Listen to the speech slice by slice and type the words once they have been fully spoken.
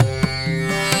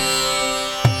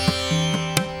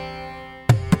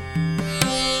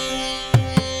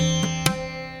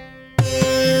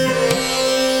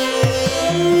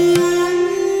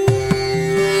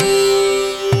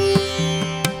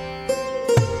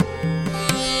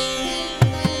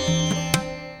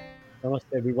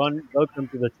everyone. Welcome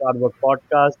to the Chadwak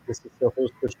podcast. This is your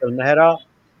host, Kushal Mehra.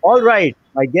 All right,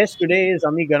 my guest today is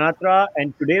Ami Ganatra,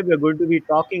 and today we are going to be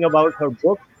talking about her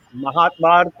book,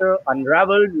 Mahabharata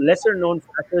Unravelled, Lesser Known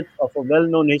Facets of a Well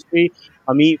Known History.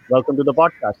 Ami, welcome to the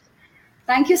podcast.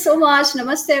 Thank you so much.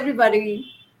 Namaste,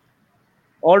 everybody.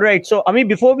 All right, so Ami,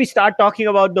 before we start talking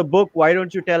about the book, why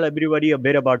don't you tell everybody a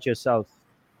bit about yourself?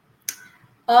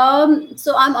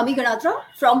 So I'm Ami Ganatra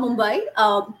from Mumbai.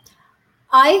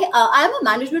 I am a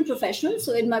management professional.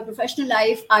 So in my professional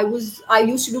life, I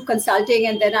used to do consulting,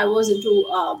 and then I was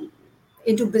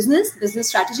into business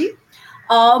strategy.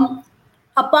 Um,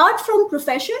 Apart from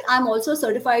profession, I'm also a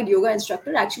certified yoga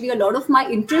instructor. Actually, a lot of my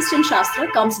interest in Shastra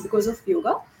comes because of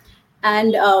yoga.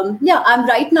 And yeah, I'm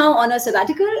right now on a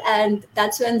sabbatical, and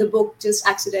that's when the book just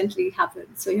accidentally happened.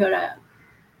 So here I am.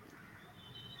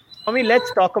 I mean, let's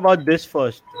talk about this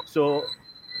first. So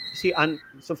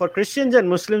for Christians and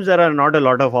Muslims, there are not a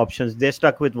lot of options. They're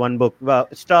stuck with one book, well,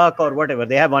 stuck or whatever.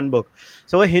 They have one book.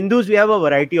 So for Hindus, we have a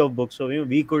variety of books. So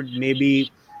we could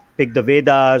maybe pick the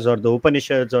Vedas or the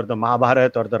Upanishads or the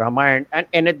Mahabharata or the Ramayana,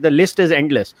 and the list is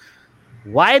endless.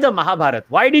 Why the Mahabharata?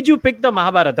 Why did you pick the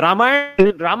Mahabharata?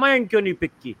 Ramayana क्यों नहीं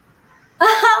pick की?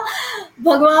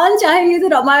 भगवान चाहेंगे तो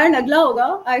रामायण अगला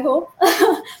होगा. I hope.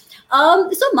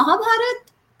 So Mahabharat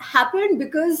happened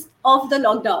because of the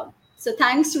lockdown. So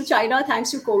thanks to China, thanks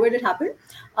to COVID, it happened.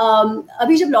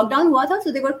 अभी जब lockdown हुआ था,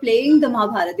 so they were playing the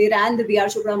Mahabharata. They ran the B.R.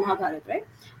 Chopra Mahabharata, right?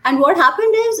 And what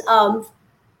happened is,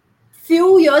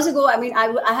 few years ago, I mean,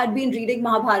 I had been reading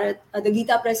Mahabharata, the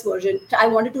Gita Press version. I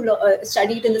wanted to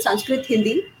study it in the Sanskrit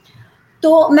Hindi.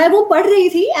 तो मैं वो पढ़ रही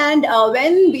थी, and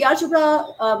when B.R.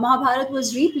 Chopra Mahabharata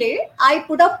was replayed, I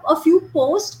put up a few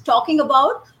posts talking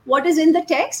about what is in the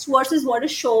text versus what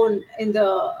is shown in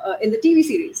the TV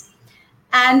series,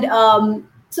 and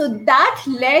so that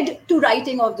led to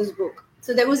writing of this book.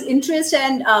 So there was interest,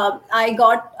 and I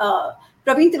got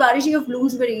Praveen Tiwari of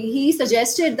Bloomsbury. He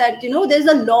suggested that there's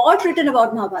a lot written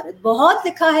about Mahabharata. बहुत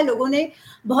लिखा है लोगों ने,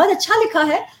 बहुत अच्छा लिखा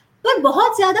है, पर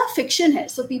बहुत ज़्यादा fiction है.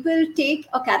 So people take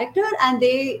a character and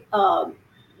they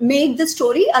make the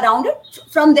story around it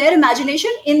from their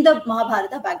imagination in the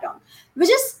Mahabharata background,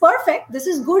 which is perfect. This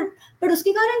is good. But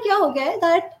उसके कारण क्या हो गया है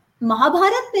that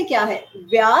महाभारत में क्या है,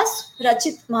 व्यास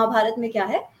रचित महाभारत में क्या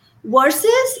है,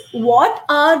 versus what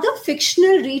are the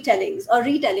fictional retellings or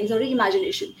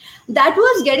reimagination. That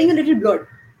was getting a little blurred.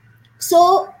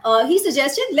 So he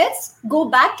suggested, let's go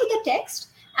back to the text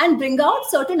and bring out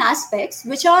certain aspects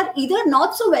which are either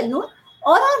not so well known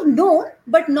or are known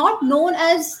but not known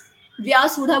as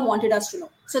Vyas would have wanted us to know.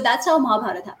 So that's how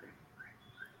Mahabharata happened.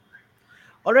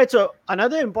 All right. So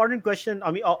another important question.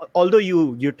 I mean, although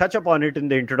you touch upon it in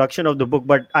the introduction of the book,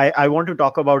 but I want to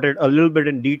talk about it a little bit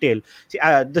in detail. See,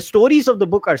 the stories of the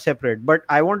book are separate, but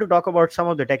I want to talk about some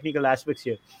of the technical aspects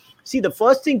here. See, the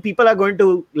first thing people are going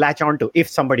to latch onto, if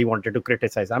somebody wanted to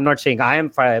criticize, I'm not saying I am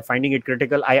finding it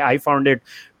critical. I found it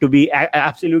to be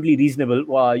absolutely reasonable,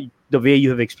 the way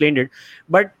you have explained it.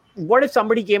 But what if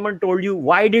somebody came and told you,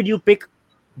 why did you pick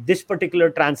this particular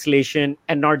translation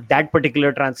and not that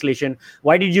particular translation?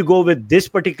 Why did you go with this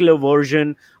particular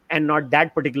version and not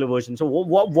that particular version? So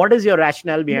what is your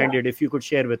rationale behind it, if you could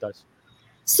share with us?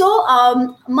 So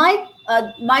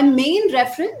my main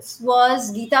reference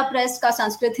was Gita Press ka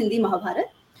Sanskrit Hindi Mahabharata.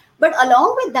 But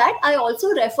along with that, I also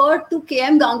referred to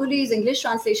K.M. Ganguly's English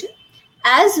translation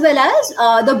as well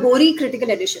as the Bori critical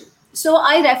edition. So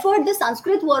I referred the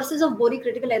Sanskrit verses of Bori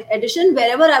critical edition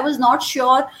wherever I was not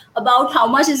sure about how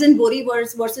much is in Bori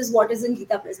verse versus what is in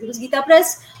Gita Press. Because Gita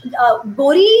Press,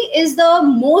 Bori is the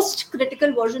most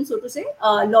critical version, so to say.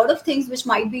 A lot of things which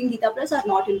might be in Gita Press are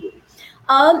not in Bori.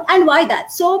 And why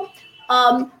that? So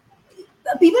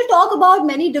people talk about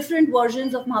many different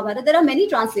versions of Mahabharata. There are many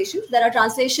translations. There are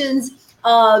translations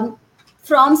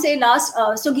from, say,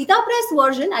 so Gita Press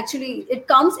version, actually,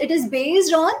 it is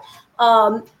based on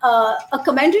a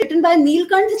commentary written by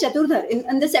Neelkant Chaturdhar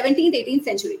in the 17th, 18th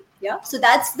century. Yeah, so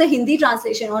that's the Hindi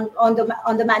translation on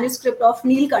the manuscript of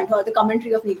Neelkant, or the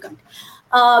commentary of Neelkant.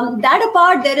 That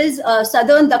apart, there is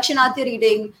Southern Dakshinatya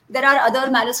reading. There are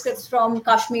other manuscripts from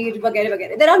Kashmir, vagere,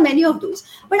 vagere. There are many of those.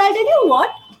 But I'll tell you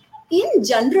what, in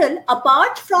general,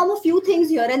 apart from a few things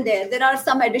here and there are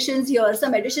some additions here,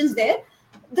 some additions there.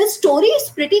 The story is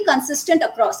pretty consistent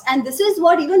across, and this is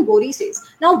what even Bori says.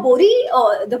 Now, Bori,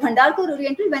 the Bhandarkar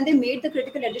Oriental, when they made the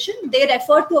critical edition, they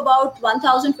referred to about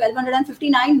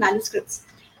 1,259 manuscripts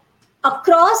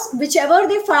across whichever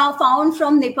they found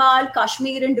from Nepal,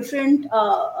 Kashmir, in different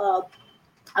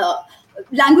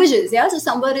languages. Yeah, so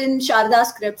somewhere in Sharda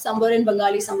script, somewhere in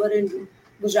Bengali, somewhere in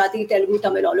Gujarati, Telugu,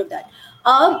 Tamil, all of that.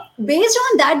 Based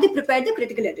on that, they prepared the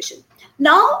critical edition.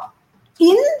 Now,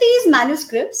 in these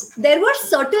manuscripts, there were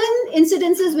certain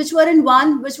incidences which were in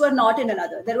one, which were not in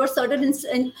another. There were certain,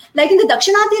 like in the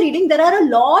Dakshinatya reading, there are a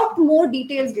lot more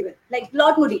details given, like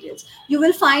lot more details. You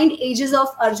will find ages of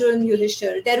Arjun,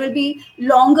 Yudhishthir. There will be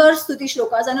longer Stuti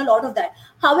shlokas and a lot of that.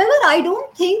 However, I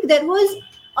don't think there was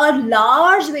a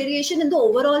large variation in the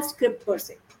overall script per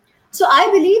se. So I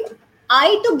believe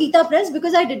I took Gita Press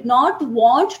because I did not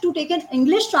want to take an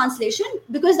English translation,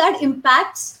 because that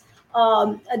impacts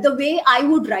the way I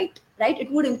would write, right?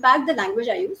 It would impact the language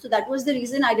I use. So that was the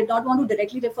reason I did not want to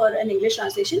directly refer an English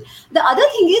translation. The other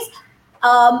thing is,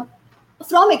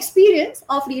 from experience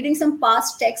of reading some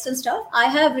past texts and stuff, I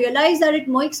have realized that it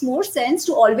makes more sense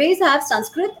to always have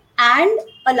Sanskrit and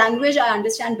a language I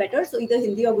understand better, so either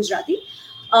Hindi or Gujarati,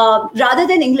 rather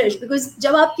than English, because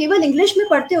जब आप केवल English में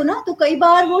पढ़ते हो ना, तो कई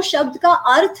बार वो शब्द का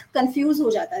अर्थ confuse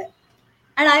हो जाता है.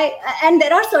 And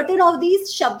there are certain of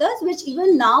these shabdas which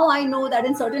even now I know that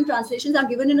in certain translations are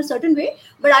given in a certain way,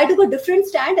 but I took a different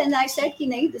stand and I said ki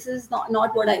nahi, this is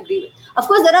not what I agree with. Of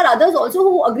course, there are others also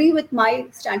who agree with my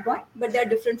standpoint, but they're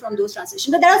different from those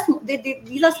translations. But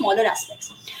these are smaller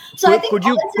aspects. So I think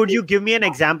could you give me an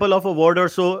example of a word or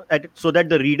so, so that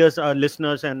the readers,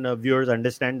 listeners, and viewers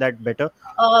understand that better?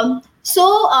 Now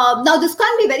this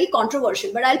can be very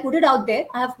controversial, but I'll put it out there.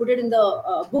 I have put it in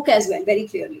the book as well, very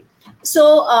clearly.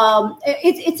 So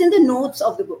it's in the notes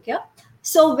of the book, yeah.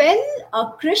 So when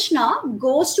Krishna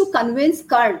goes to convince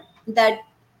Karna that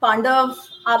Pandav,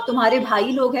 आप तुम्हारे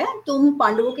भाई लोग हैं, तुम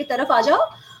पांडवों की तरफ आ जाओ,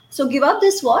 so give up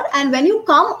this war, and when you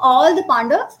come, all the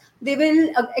Pandavas, they will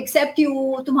accept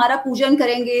you, तुम्हारा पूजन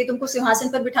करेंगे, तुमको सिंहासन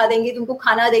पर बिठा देंगे, तुमको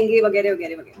खाना देंगे, वगैरह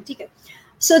वगैरह वगैरह, ठीक है.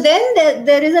 So then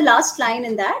there is a last line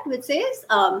in that which says,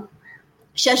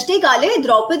 Shashti Kale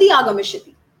Draupadi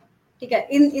Agamishyati, ठीक है,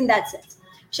 in that sense.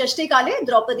 षष्ठी काले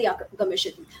द्रौपदी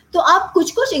गमिष्यति. तो आप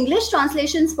कुछ इंग्लिश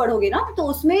ट्रांसलेशंस पढ़ोगे ना, तो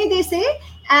उसमें दे से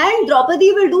and Draupadi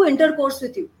will do intercourse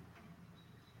with you.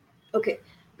 Okay,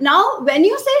 now when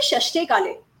you से षष्ठी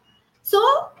काले, सो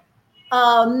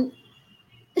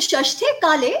षष्ठी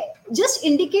काले just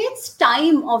indicates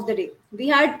time of the day. We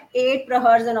had 8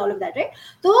 prahars and all of that, right?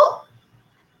 So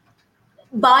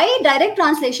by direct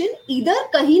translation, either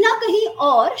kahi na kahi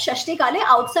or Shashti Kale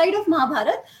outside of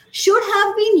Mahabharata should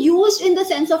have been used in the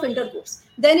sense of intercourse.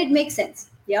 Then it makes sense,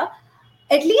 yeah.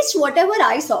 At least whatever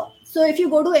I saw. So if you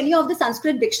go to any of the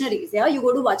Sanskrit dictionaries, yeah, you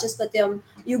go to Vachaspatyam,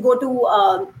 you go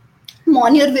to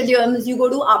Monier Williams, you go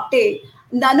to Apte,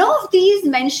 none of these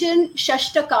mention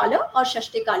Shashtakala or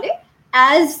Shashti Kale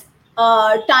as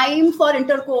time for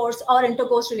intercourse or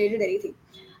intercourse related anything.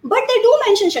 But they do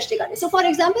mention Shashti Kale. So, for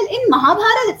example, in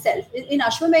Mahabharata itself, in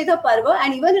Ashwamedha Parva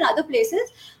and even in other places,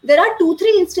 there are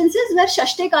 2-3 instances where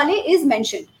Shashti Kale is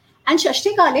mentioned. And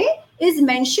Shashti Kale is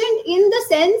mentioned in the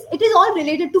sense, it is all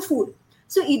related to food.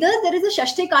 So, either there is a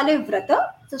Shashti Kale Vrata,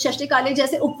 so Shashti Kale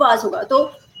jaise upvas hoga.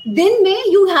 So, din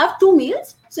mein you have 2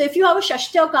 meals. So, if you have a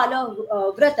Shashti Kala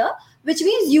Vrata, which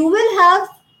means you will have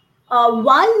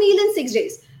 1 meal in 6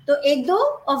 days. So, 1-2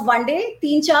 of one day,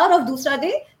 3-4 of dusra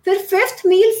day, फिर 5th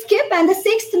meal skip and the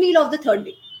 6th meal of the 3rd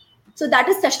day. So that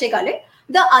is Shashti Kale.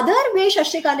 The other way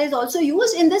Shashti Kale is also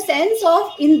used in the sense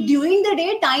of in during the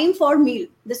day time for meal,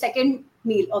 the 2nd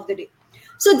meal of the day.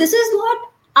 So this is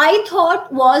what I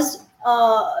thought was,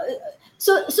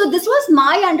 so this was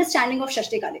my understanding of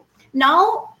Shashti Kale.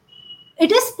 Now,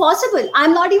 it is possible,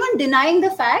 I'm not even denying the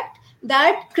fact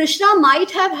that Krishna might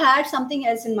have had something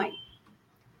else in mind.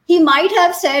 He might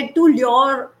have said to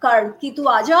lure Karna कि तू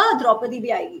आजा, द्रौपदी भी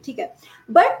आएगी, ठीक है.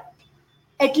 But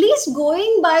at least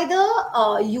going by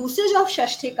the usage of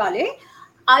Shashti Kale,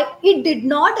 it did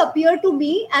not appear to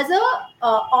me as a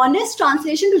honest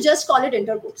translation to just call it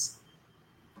intercourse.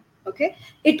 Okay,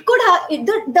 it could have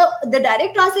the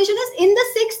direct translation is in the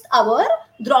 6th hour,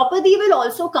 Draupadi will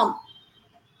also come.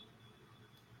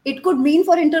 It could mean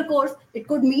for intercourse. It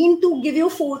could mean to give you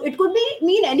food. It could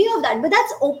mean any of that, but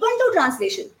that's open to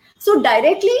translation. So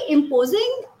directly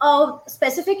imposing a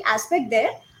specific aspect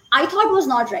there, I thought was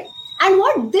not right. And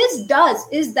what this does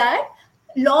is that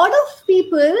a lot of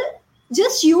people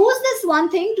just use this one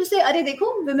thing to say, "Are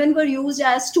dekho, women were used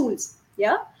as tools."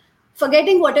 Yeah,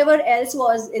 forgetting whatever else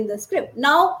was in the script.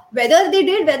 Now, whether they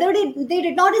did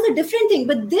not is a different thing.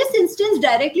 But this instance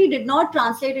directly did not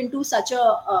translate into such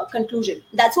a conclusion.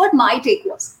 That's what my take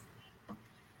was.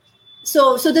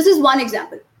 So this is one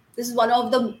example. This is one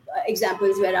of the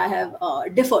examples where I have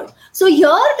differed. So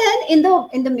here, then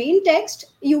in the main text,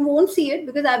 you won't see it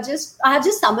because I have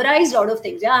just summarized a lot of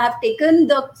things. Yeah, I have taken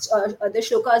the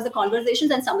shlokas, the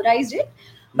conversations, and summarized it.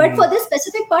 But for this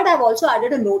specific part, I've also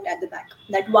added a note at the back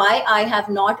that why I have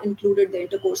not included the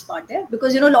intercourse part there.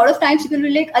 Because, a lot of times people will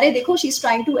be like, Arey, dekho, she's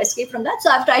trying to escape from that. So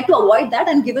I've tried to avoid that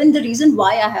and given the reason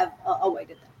why I have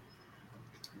avoided that.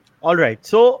 All right.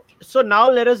 So now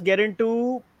let us get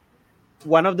into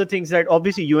one of the things that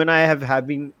obviously you and I have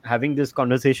been having this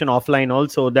conversation offline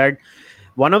also, that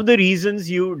one of the reasons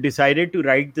you decided to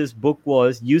write this book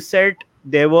was you said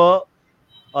there were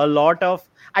a lot of,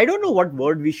 I don't know what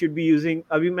word we should be using,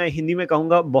 अभी मैं हिंदी में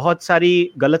कहूँगा बहुत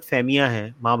सारी गलत फहमियां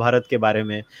हैं महाभारत के बारे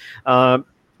में,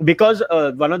 because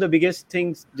one of the biggest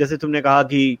things, जैसे तुमने कहा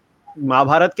कि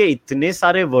महाभारत के इतने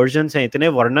सारे वर्जन्स हैं, इतने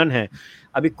वर्णन हैं,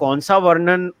 अभी कौन सा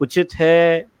वर्णन उचित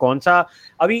है, कौन सा,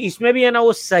 अभी इसमें भी है ना,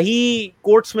 वो सही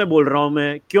कोट्स में बोल रहा हूं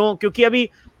मैं, क्योंकि अभी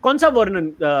कौन सा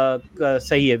वर्णन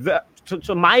सही है.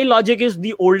 So my logic is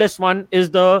the oldest one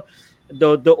is the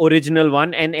original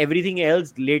one, and everything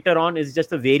else later on is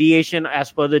just a variation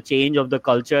as per the change of the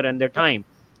culture and the time.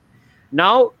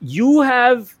 Now you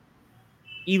have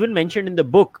even mentioned in the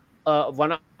book,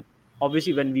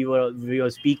 obviously when we were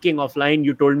speaking offline,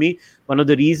 you told me one of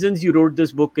the reasons you wrote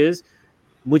this book is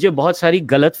मुझे बहुत सारी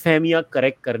गलत फहमियां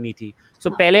correct करनी थी. So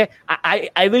पहले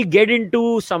I will get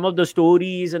into some of the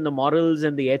stories and the morals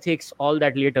and the ethics, all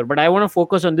that later. But I want to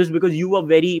focus on this because you were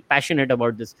very passionate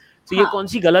about this. So ये कौन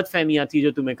सी गलत फहमियां थी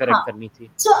जो तुम्हें correct करनी थी?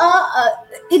 So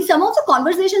in some of the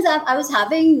conversations I was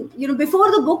having,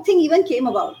 before the book thing even came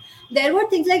about, there were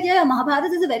things like, Mahabharata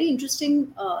is a very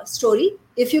interesting story.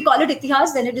 If you call it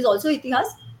itihas, then it is also itihas.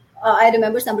 I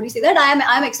remember somebody say that.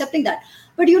 I am accepting that.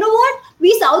 But you know what?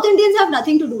 We South Indians have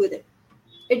nothing to do with it.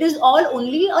 It is all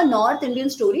only a North Indian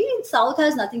story. South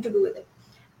has nothing to do with it.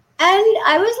 And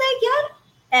I was like,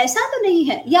 yaar, aisa to nahi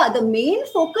hai. Yeah, the main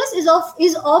focus is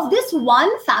of this one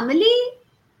family,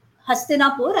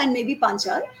 Hastinapur and maybe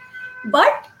Panchal.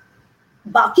 But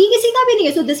बाकी किसी का भी नहीं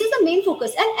है. So this is the main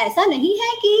focus. And ऐसा नहीं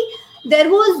है कि there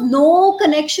was no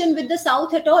connection with the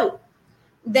South at all.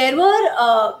 There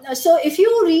were, so if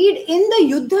you read in the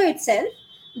Yuddha itself,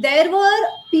 there were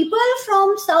people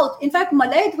from South. In fact,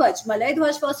 Malay Dhwaj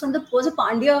was a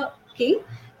Pandya king.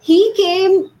 He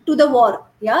came to the war,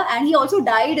 and he also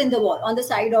died in the war on the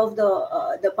side of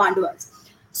the Pandavas.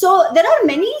 So there are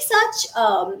many such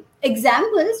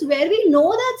examples where we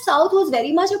know that South was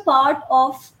very much a part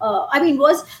of,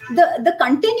 was the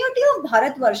continuity of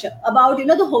Bharatvarsha, about,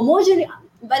 the homogeneous,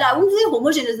 well, I wouldn't say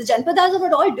homogeneous, the Janpadas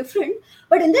are all different,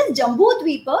 but in this Jambu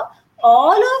Dvipa,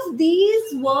 all of these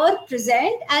were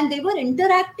present and they were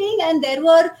interacting, and there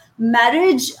were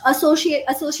marriage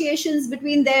associations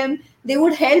between them. They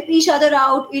would help each other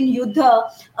out in Yuddha.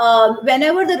 When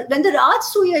the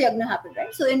Rajsuya Yagna happened,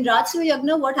 right? So in Rajsuya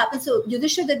Yagna, what happened? So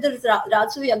Yudhishthira did the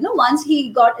Rajsuya Yagna once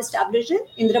he got established in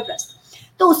Indraprastha.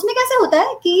 तो उसमें कैसे होता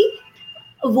है कि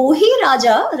वो ही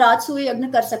राजा राजसूय यज्ञ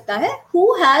कर सकता है who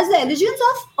has the allegiance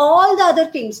of all the other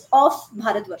kings of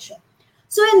Bharatvarsha.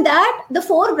 So in that, the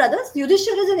four brothers,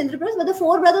 Yudhishthira is in Indraprastha, but the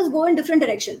four brothers go in different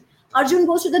direction. Arjun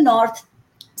goes to the north,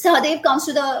 Sahadev comes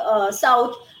to the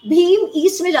south, Bhim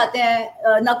east में जाते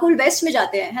हैं, Nakul waste में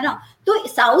जाते हैं, है ना. तो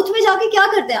south में जाके क्या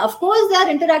करते हैं? Of course they are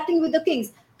interacting with the kings.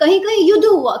 कहीं कहीं युद्ध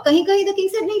हुआ, कहीं कहीं द किंग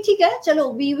सेड नहीं ठीक है, चलो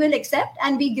we will accept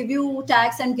and we give you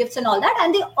tax and gifts and all that,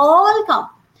 and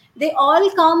they all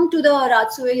come to the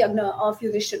Rajsuya Yagna of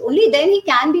Yudhishthira. Only then he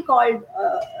can be called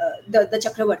the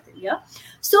Chakravarti. Yeah.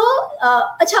 So,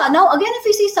 now again, if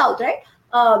we see south, right?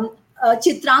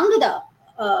 Chitrangada,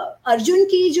 Arjun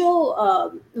की जो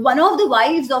one of the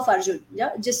wives of Arjun,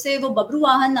 जिससे वो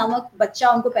बब्रुवाहन नामक बच्चा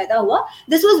उनको पैदा हुआ.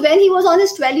 This was when he was on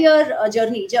his 12-year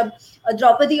journey. जब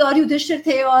द्रौपदी और युधिष्ठिर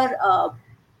थे और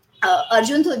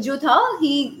अर्जुन जो था,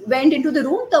 he went into the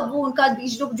room, तब वो उनका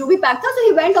बीच जो भी पैक था, so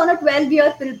he went on a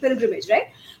 12-year pilgrimage, right?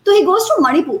 So he goes to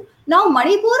Manipur. Now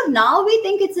Manipur, now we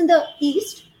think it's in the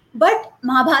east, but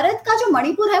Mahabharata का जो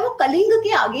मणिपुर है वो कलिंग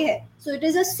के आगे है. So it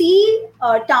is a sea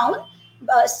town,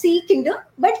 sea kingdom,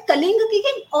 but Kalinga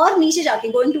के और नीचे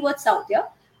जाके going towards south, yeah.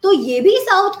 तो ये भी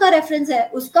साउथ का रेफरेंस है,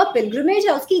 उसका पिलग्रिमेज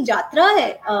है, उसकी यात्रा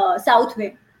है साउथ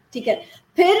में, ठीक है.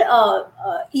 फिर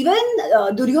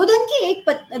इवन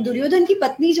दुर्योधन की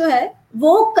पत्नी जो है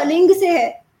वो कलिंग से है.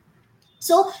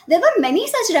 So there were many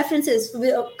such references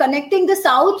connecting the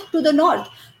south to the north.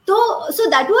 So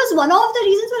that was one of the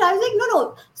reasons where I was like,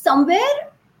 no,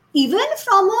 somewhere even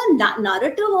from a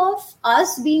narrative of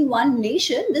us being one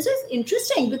nation, this is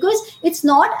interesting because it's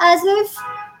not as if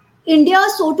India,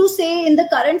 so to say, in the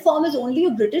current form is only a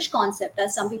British concept,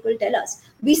 as some people tell us.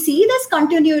 We see this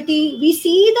continuity, we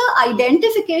see the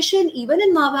identification even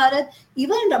in Mahabharata,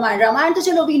 even in Ramayana. Ramayana, to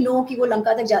chalo, we know कि वो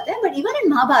लंका तक जाते हैं, but even in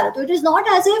Mahabharata, it is not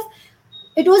as if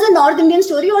it was a North Indian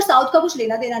story और South का कुछ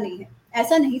लेना देना नहीं है.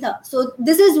 ऐसा नहीं था. So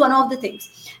this is one of the things.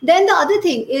 Then the other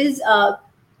thing is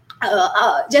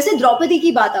जैसे द्रौपदी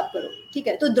की बात आप करो, ठीक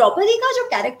है, तो द्रौपदी का जो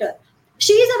character,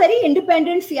 she is a very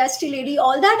independent feisty lady,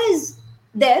 all that is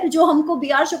there, जो हमको बी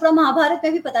आर चोपड़ा महाभारत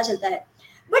में भी पता चलता है.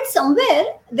 But somewhere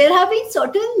there have been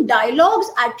certain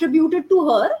dialogues attributed to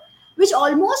her which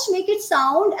almost make it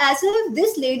sound as if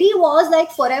this lady was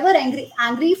like forever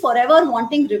angry, forever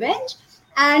wanting revenge,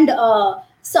 and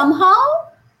somehow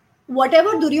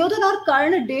whatever Duryodhana or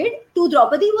Karna did to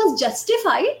Draupadi was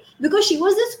justified because she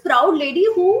was this proud lady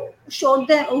who showed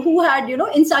them, who had, you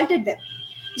know, insulted them.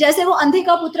 जैसे वो अंधे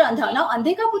का पुत्र अंधा ना,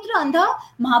 अंधे का पुत्र अंधा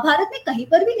महाभारत में कहीं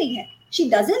पर भी नहीं है. She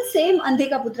doesn't say अंधे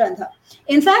का पुत्र अंधा.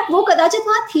 In fact, वो कदाचित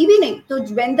वहाँ थी भी नहीं. तो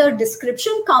when the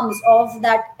description comes of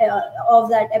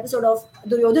that episode of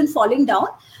Duryodhan falling down,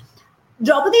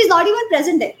 Draupadi is not even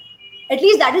present there. At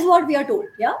least that is what we are told.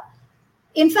 Yeah.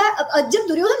 In fact, जब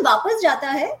दुर्योधन वापस जाता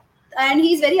है and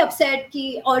he is very upset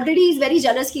कि already he is very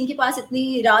jealous कि इनके पास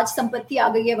इतनी राज संपत्ति आ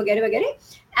गई है वगैरह वगैरह,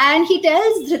 and he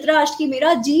tells धृतराष्ट्र कि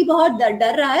मेरा जी बहुत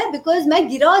डर रहा है because मैं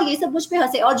गिरा और ये सब मुझ पे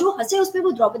हंसे, और जो हंसे उस पे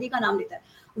वो द्रौपदी का नाम लेता है.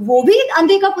 वो भी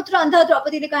अंधे का पुत्र अंधा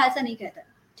द्रौपदी ने कहा ऐसा नहीं कहता है,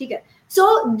 ठीक है. So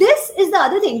this is the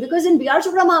other thing, because in B.R.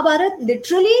 Chopra Mahabharata,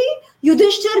 literally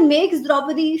Yudhishthir makes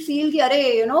Draupadi feel कि अरे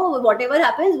you know whatever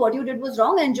happens, what you did was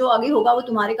wrong, and जो आगे होगा वो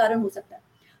तुम्हारे कारण हो सकता है.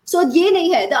 So ये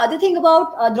नहीं है. The other thing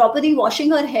about Draupadi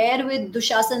washing her hair with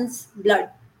Dushasan's blood,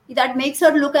 that makes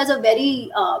her look as a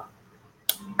very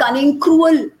cunning,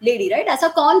 cruel lady, right? ऐसा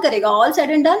कौन करेगा? All said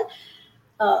and done,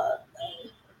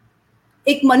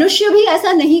 एक मनुष्य भी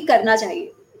ऐसा नहीं करना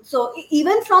चाहिए. So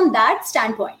even from that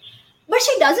standpoint, but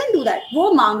she doesn't do that.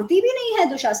 वो मांगती भी नहीं है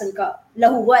दुशासन का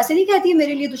लहू. वो ऐसे नहीं कहती है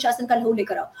मेरे लिए दुशासन का लहू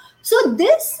लेकर आओ. So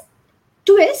this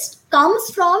twist comes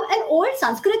from an old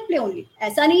Sanskrit play only.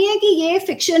 ऐसा नहीं है कि ये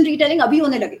fiction retelling अभी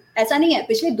होने लगे, ऐसा नहीं है.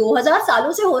 पिछले 2000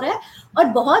 सालों से हो रहा है, और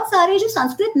बहुत सारे जो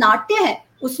संस्कृत नाट्य हैं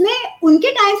उसमें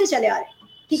उनके टाइम से चले आ रहे हैं,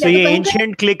 ठीक है. तो ये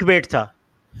ancient clickbait था.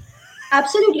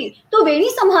 एब्सोल्युटली. तो वेणी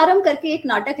समारम करके एक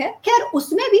नाटक है, खैर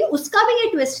उसमें भी उसका भी ये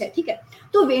ट्विस्ट है, ठीक है.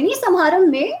 तो वेणी समारम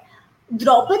में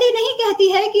द्रौपदी नहीं कहती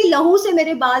है कि लहू से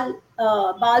मेरे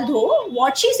बाल धो.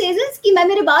 व्हाट शी सेज इज कि मैं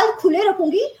मेरे बाल खुले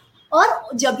रखूंगी,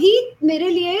 और जब ही मेरे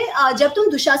लिए जब तुम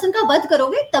दुशासन का वध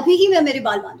करोगे तभी ही मैं मेरे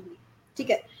बाल बांधूंगी, ठीक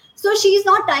है. So she is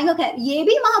not tying a खैर. ये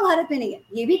भी महाभारत में नहीं है,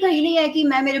 ये भी कहीं नहीं है कि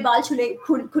मैं मेरे बाल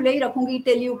खुले ही रखूंगी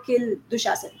टिल यू किल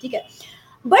दुशासन, ठीक है.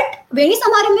 बट वेणी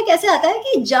समारंभ में कैसे आता है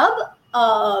कि जब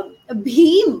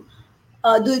भीम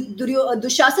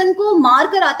दुशासन को मार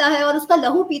कर आता है और उसका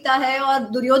लहू पीता है और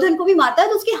दुर्योधन को भी मारता है,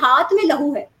 तो उसके हाथ में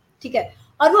लहू है, ठीक है.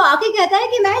 और वो आके कहता है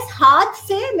कि मैं इस हाथ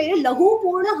से, मेरे लहू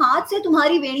पूर्ण हाथ से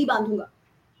तुम्हारी वेणी बांधूंगा,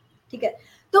 ठीक है.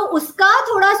 तो उसका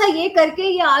थोड़ा सा ये करके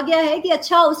ये आ गया है कि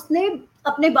अच्छा उसने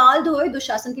अपने बाल धोए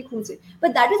दुशासन के खून से. But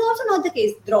that is also not the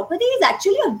case. Draupadi is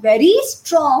actually a very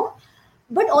strong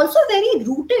but also very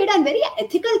rooted and very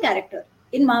ethical character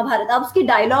in Mahabharata. आप उसकी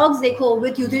dialogues देखो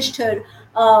with Yudhishthir,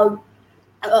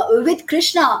 with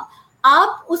Krishna.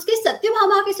 आप उसके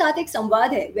सत्यभामा के साथ एक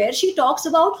संवाद है where she talks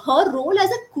about her role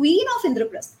as a queen of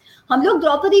Indraprasth. हम लोग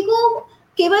द्रौपदी को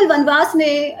केवल वनवास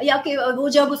में या वो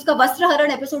जब उसका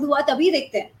वस्त्रहरण एपिसोड हुआ तभी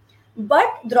देखते हैं,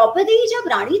 बट द्रौपदी जब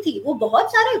रानी थी वो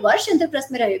बहुत सारे वर्ष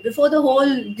इंद्रप्रस्थ में रहे, बिफोर द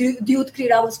होल द्यूत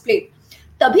क्रीड़ा वाज प्लेड.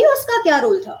 तभी उसका क्या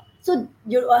रोल था? So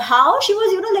how she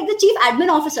was, like the chief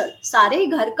admin officer, सारे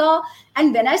घर का,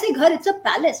 and when I say घर, it's a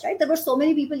palace, right? There were so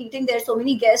many people eating there, so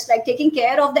many guests, like taking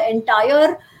care of the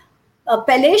entire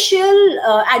palatial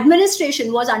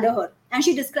administration was under her, and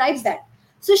she describes that.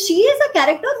 So she is a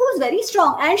character who is very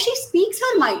strong, and she speaks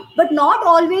her mind, but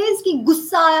not always कि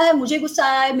गुस्सा आया है, मुझे गुस्सा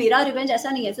आया है, मेरा revenge, ऐसा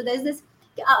नहीं है. So there is this.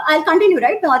 I'll continue,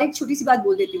 right? मैं और एक छोटी सी बात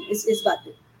बोल देती हूँ इस बात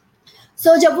पे.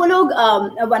 So जब वो लोग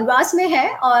वनवास में है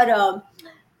और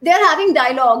they are having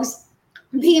dialogues,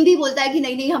 Bhim भी बोलता है कि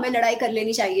नहीं हमें लड़ाई कर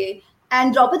लेनी चाहिए,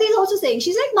 and Draupadi is also saying,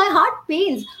 she's like, my heart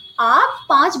pains. आप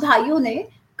 5 भाइयों ने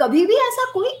कभी भी ऐसा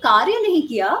कोई कार्य नहीं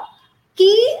किया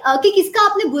कि किसका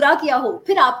आपने बुरा किया हो,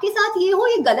 फिर आपके साथ ये हो,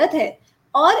 ये गलत है,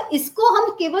 और इसको हम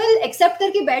केवल एक्सेप्ट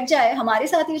करके बैठ जाए, हमारे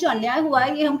साथ ये जो अन्याय हुआ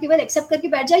है ये हम केवल एक्सेप्ट करके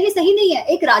बैठ जाए, ये सही नहीं है.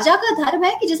 एक राजा का धर्म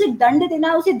है कि जिसे दंड देना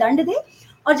है उसे दंड दे,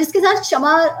 और जिसके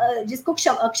साथ जिसको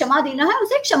क्षमा देना है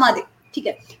उसे क्षमा दे, ठीक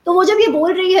है. तो वो जब ये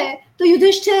बोल रही है तो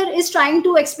Yudhishthira is trying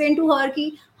to explain to her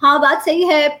कि हाँ बात सही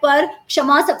है, पर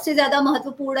क्षमा सबसे ज्यादा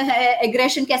महत्वपूर्ण है,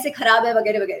 एग्रेशन कैसे खराब है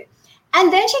वगैरह वगैरह.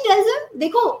 And then she tells him,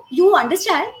 देखो यू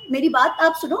अंडरस्टैंड, मेरी बात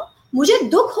आप सुनो, मुझे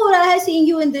दुख हो रहा है seeing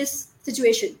you in this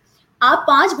situation. आप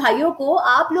 5 भाइयों को,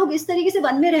 आप लोग इस तरीके से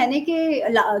वन में रहने के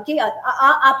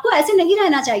आपको ऐसे नहीं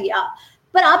रहना चाहिए,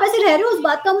 पर आप ऐसे रह रहे हो, उस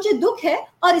बात का मुझे दुख है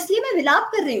और इसलिए मैं विलाप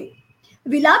कर रही हूँ.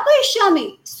 विलापयिष्यामि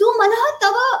सुमनः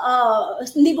तव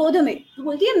निबोध में, तो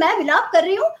बोलती है मैं विलाप कर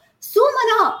रही हूँ,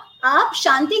 सुमनः, आप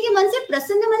शांति के मन से,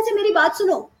 प्रसन्न मन से मेरी बात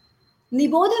सुनो,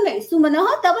 निबोध में,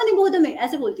 सुमनः तव निबोध में,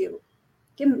 ऐसे बोलती है वो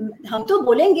कि हम तो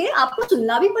बोलेंगे, आपको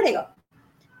सुनना भी पड़ेगा।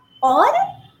 और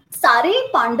सारे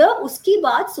पांडव उसकी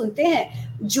बात सुनते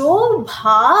हैं। जो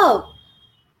भाव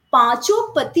पांचों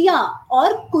पतियां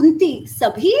और कुंती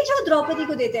सभी जो द्रौपदी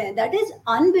को देते हैं, that is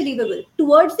unbelievable.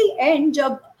 Towards the end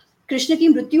जब कृष्ण की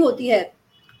मृत्यु होती है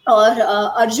और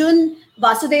अर्जुन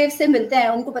वासुदेव से मिलते हैं,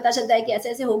 उनको पता चलता है कि ऐसे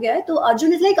ऐसे हो गया है, तो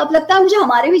अर्जुन इज लाइक अब लगता है मुझे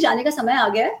हमारे भी जाने का समय आ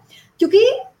गया है, क्योंकि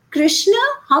कृष्ण,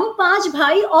 हम 5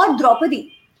 भाई और द्रौपदी,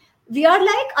 वी आर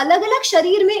लाइक अलग अलग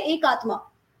शरीर में एक आत्मा।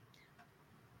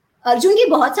 अर्जुन की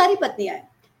बहुत सारी पत्नियां हैं,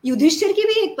 युधिष्ठिर की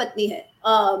भी एक पत्नी है,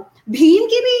 भीम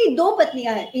की भी 2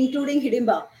 पत्नियां हैं इंक्लूडिंग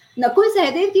हिडिंबा, नकुल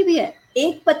सहदेव की भी है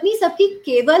एक पत्नी, सबकी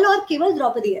केवल और केवल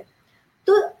द्रौपदी है।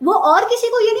 तो वो और किसी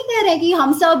को ये नहीं कह रहे कि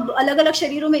हम सब अलग अलग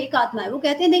शरीरों में एक आत्मा है, वो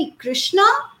कहते हैं नहीं, कृष्णा,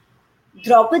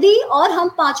 द्रौपदी और हम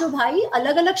 5 भाई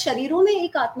अलग अलग शरीरों में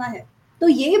एक आत्मा है। तो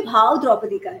ये भाव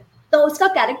द्रौपदी का है, तो उसका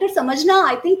कैरेक्टर समझना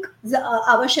आई थिंक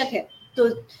आवश्यक है।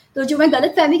 तो जो मैं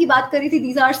गलत फहमी की बात कर रही थी,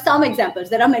 these are some examples,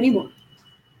 there are many more.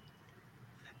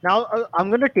 Now I'm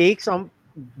going to take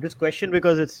this question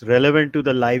because it's relevant to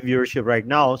the live viewership right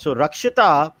now. So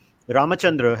Rakshita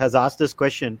Ramachandra has asked this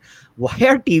question: why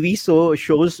are TV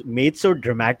shows made so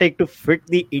dramatic to fit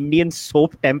the Indian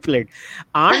soap template?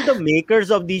 Aren't the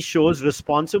makers of these shows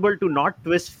responsible to not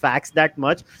twist facts that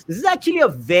much? This is actually a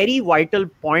very vital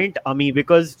point, Ami,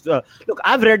 because look,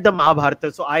 I've read the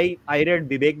Mahabharata, so I read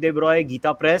Vivek Dev Roy,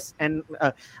 Gita Press, and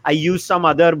I use some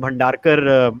other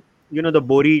Bhandarkar the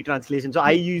Bori translation. So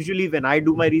I usually, when I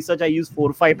do my research, I use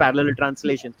 4 or 5 parallel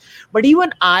translations. But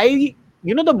even I,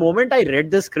 the moment I read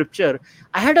the scripture,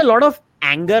 I had a lot of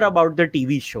anger about the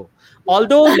TV show.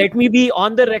 Although, let me be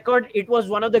on the record, it was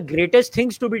one of the greatest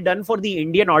things to be done for the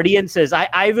Indian audiences.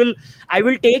 I will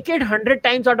take it 100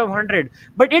 times out of 100.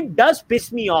 But it does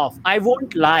piss me off. I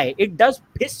won't lie. It does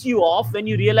piss you off when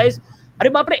you realize, अरे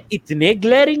बाप रे, इतने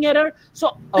glaring error. So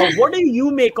what do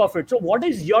you make of it? So what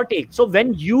is your take? So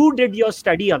when you did your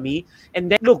study, Ami,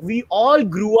 and then look, we all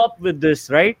grew up with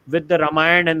this, right? With the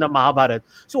Ramayana and the Mahabharata.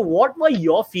 So what were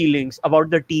your feelings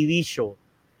about the TV show?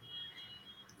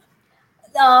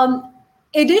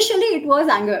 Initially it was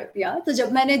anger, yeah. तो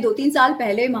जब मैंने 2-3 साल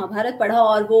पहले महाभारत पढ़ा,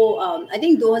 और वो I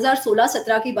think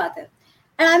 2016-17 की बात है,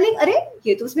 and I'm like, अरे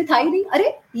ये तो उसमें था ही नहीं,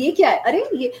 अरे ये क्या है, अरे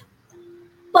ये।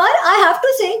 पर आई हैव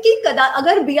टू से कि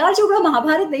अगर बी.आर. चोपड़ा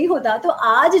महाभारत नहीं होता तो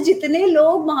आज जितने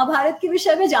लोग महाभारत के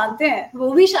विषय में जानते हैं वो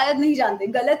भी शायद नहीं जानते।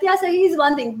 गलत या सही इज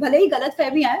वन थिंग, भले ही गलत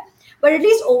फहमी है, बट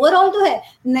एटलीस्ट ओवरऑल तो है।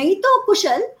 नहीं तो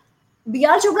कुशल,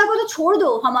 बी.आर. चोपड़ा को तो छोड़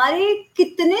दो, हमारे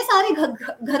कितने सारे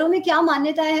घरों में क्या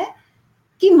मान्यताएं है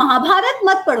कि महाभारत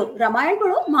मत पढ़ो, रामायण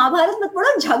पढ़ो, महाभारत मत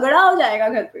पढ़ो, झगड़ा हो जाएगा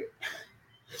घर पे।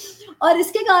 और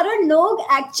इसके कारण लोग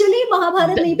एक्चुअली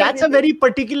महाभारत नहीं पढ़ते। That's a very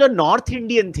particular North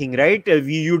Indian thing, right?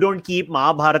 You don't keep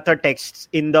Mahabharata texts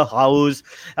in the house.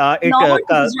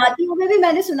 गुजरातियों में भी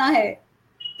मैंने सुना है।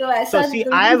 तो ऐसा, so see,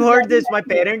 I have heard this. My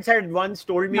parents had once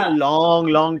told me a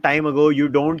long time ago,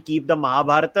 you don't keep the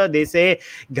Mahabharata. They say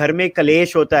घर में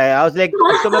कलेश होता है. I was like,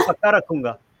 अब तो मैं पक्का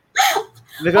रखूंगा.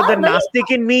 Because the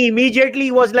Nastic in me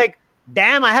immediately was like,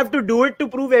 damn, I have to do it to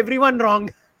prove everyone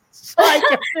wrong. So I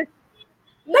kept it.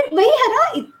 But वही है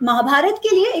ना, महाभारत के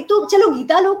लिए एक तो चलो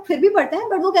गीता लोग फिर भी पढ़ते हैं,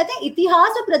 बट वो कहते हैं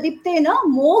इतिहास प्रदीप्ते न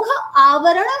मोघ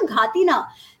आवरण घाती ना,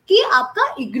 कि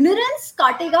आपका इग्नोरेंस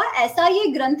काटेगा, ऐसा ये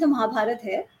ग्रंथ महाभारत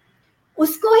है,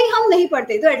 उसको ही हम नहीं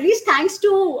पढ़ते। तो at least thanks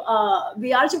to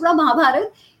B R. Chopra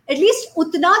Mahabharat, at least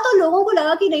उतना तो लोगों को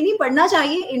लगा कि नहीं पढ़ना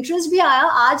चाहिए, इंटरेस्ट भी आया।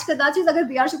 आज कदाचित अगर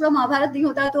बी.आर. चोपड़ा महाभारत नहीं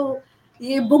होता तो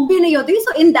ये बुक भी नहीं होती।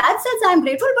 सो in that sense I am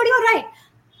grateful, but you are right,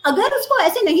 अगर उसको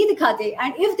ऐसे नहीं दिखाते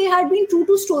and if they had been true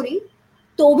to story,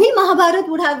 तो भी Mahabharat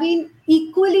would have been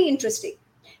equally interesting.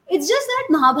 It's just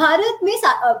that Mahabharat में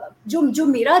जो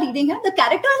मेरा रीडिंग है, the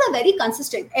characters are very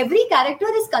consistent, every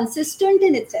character is consistent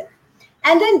in itself,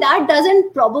 and then that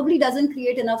probably doesn't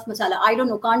create enough masala. I don't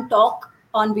know, can't talk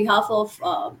on behalf of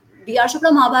B.R.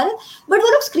 Chopra Mahabharat, but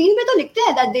वो लोग screen पे तो लिखते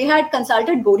हैं that they had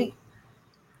consulted Gori,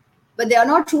 but they are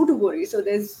not true to Gori, so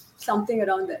there's something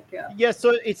around that. Yeah,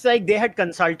 so it's like they had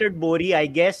consulted Bori, I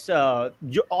guess.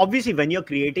 Obviously when you're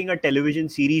creating a television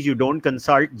series, you don't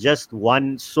consult just one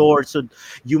source, so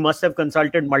you must have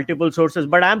consulted multiple sources.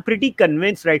 But I'm pretty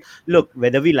convinced, right? Look,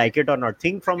 whether we like it or not,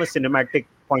 think from a cinematic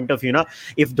point of view, na,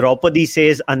 if Draupadi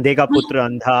says andhe ka putra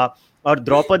andha, or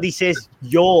Draupadi says,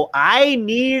 yo, I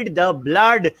need the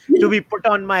blood to be put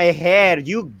on my hair,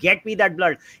 you get me that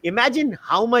blood. Imagine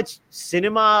how much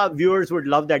cinema viewers would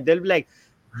love that. They'll be like,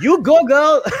 you go,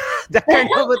 girl. that kind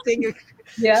of a thing.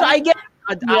 So Yeah.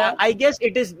 Yeah. I guess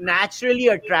it is naturally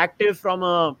attractive from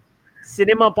a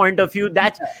cinema point of view.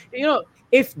 That's,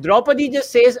 if Draupadi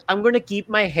just says, I'm going to keep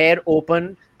my hair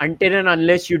open until and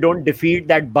unless you don't defeat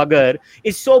that bugger,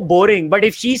 is so boring. But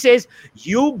if she says,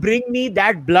 you bring me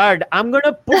that blood, I'm going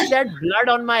to put that blood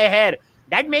on my hair,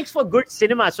 that makes for good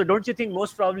cinema. So don't you think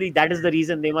most probably that is the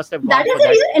reason they must have That gone is for the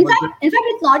that? reason. In fact,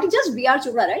 it's not just B.R.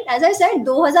 Chopra, right? As I said,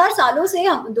 2000 सालों से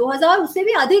हम 2000 उससे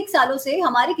भी अधिक सालों से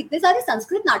हमारे कितने सारे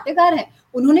संस्कृत नाट्यकार हैं,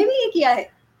 उन्होंने भी ये किया है.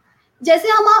 जैसे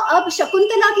हम अब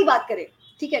शकुंतला की बात करें,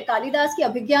 ठीक है, कालिदास की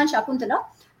अभिज्ञान शाकुंतला.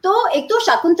 तो एक तो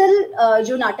शाकुंतल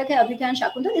जो नाटक है अभिज्ञान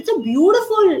शाकुंतल, इट्स अ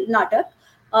ब्यूटीफुल नाटक.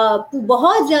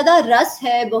 बहुत ज्यादा रस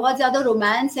है, बहुत ज्यादा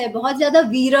रोमांस है, बहुत ज्यादा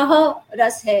वीरह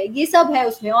रस है, ये सब है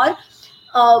उसमें. और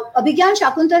अभिज्ञान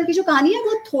शाकुंतल की जो कहानी है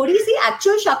वो थोड़ी सी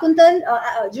एक्चुअल शाकुंतल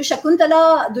जो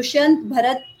शकुंतला दुष्यंत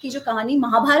भरत की जो कहानी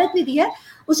महाभारत में दी है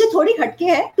उससे थोड़ी हटके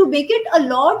है, to make it a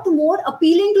lot more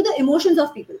appealing to the emotions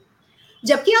of people.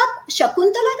 जबकि आप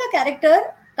शकुंतला का कैरेक्टर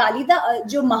कालिदास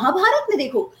जो महाभारत में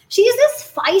देखो, she is this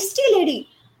feisty lady.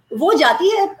 वो जाती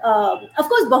है, ऑफ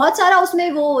कोर्स बहुत सारा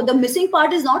उसमें वो the missing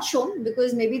part is not shown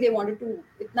because may be they wanted to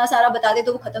इतना सारा बता दे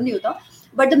तो वो खत्म नहीं होता,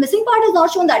 but the missing part is not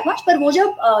shown that much. पर वो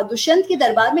जब दुष्यंत के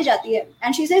दरबार में जाती है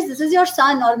and she says this is your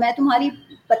son और मैं तुम्हारी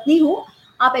पत्नी हूँ,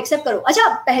 आप एक्सेप्ट करो. अच्छा,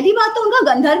 पहली बात तो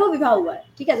उनका गंधर्व विवाह हुआ है,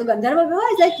 ठीक है. तो गंधर्व विवाह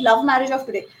is like love marriage of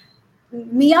today.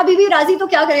 मियाँ बीवी राजी तो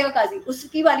क्या करेगा काजी,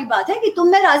 उसकी वाली बात है कि तुम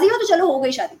मैं राजी हो तो चलो हो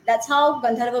गई शादी. That's how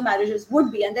Gandharva marriages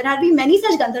would be and there have been many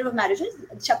such Gandharva marriages.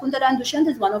 Shakuntala and Dushyant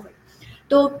is one of it.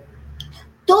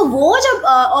 तो वो जब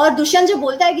और दुष्यंत जब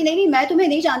बोलता है कि नहीं नहीं मैं तुम्हें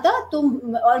नहीं जानता,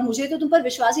 तुम और मुझे तो तुम पर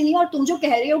विश्वास ही नहीं, और तुम जो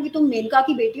कह रहे हो कि तुम मेनका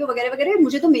की बेटी हो वगैरह वगैरह,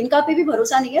 मुझे तो मेनका पे भी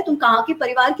भरोसा नहीं है, तुम कहाँ के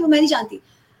परिवार की हो मैं नहीं जानती.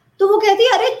 तो वो कहती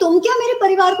है अरे तुम क्या मेरे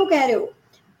परिवार को कह रहे हो,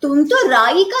 तुम तो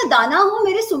राई का दाना हो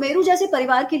मेरे सुमेरु जैसे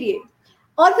परिवार के लिए.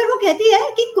 और फिर वो कहती है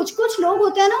कि कुछ कुछ लोग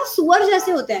होते हैं ना, सुअर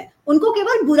जैसे होते हैं, उनको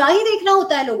केवल बुरा ही देखना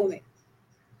होता है लोगों में.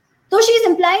 तो शी इज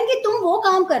इम्प्लाइंग कि तुम वो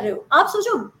काम कर रहे हो. आप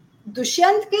सोचो,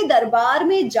 दुष्यंत के दरबार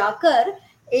में जाकर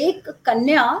एक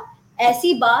कन्या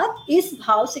ऐसी बात इस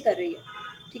भाव से कर रही है,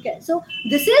 ठीक है. So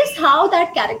this is how that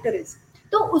character is.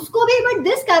 तो उसको भी, बट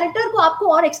दिस कैरेक्टर को आपको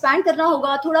और एक्सपैंड करना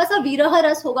होगा, थोड़ा सा वीरह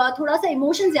रस होगा, थोड़ा सा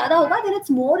इमोशन ज्यादा होगा, then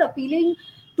it's more appealing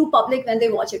to public when they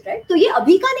watch it, right. तो ये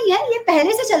अभी का नहीं है, ये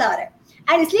पहले से चला आ रहा है.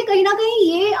 एंड इसलिए कहीं ना कहीं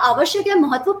ये आवश्यक है,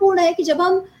 महत्वपूर्ण है कि जब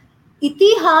हम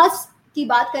इतिहास की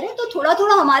बात करें तो थोड़ा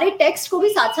थोड़ा हमारे टेक्स्ट को भी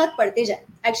साथ साथ पढ़ते जाएं.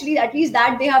 Actually, at least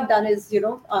that they have done is,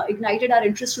 ignited our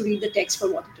interest to read the text for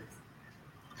what it is.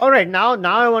 All right, now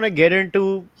I want to get into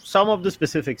some of the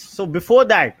specifics. So before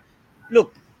that,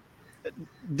 look,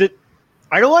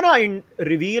 I don't want to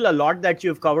reveal a lot that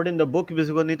you've covered in the book because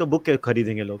नहीं तो book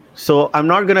खरीदेंगे लोग. So I'm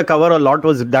not going to cover a lot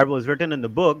that was written in the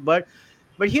book, but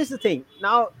here's the thing.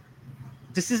 Now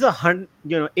this is 1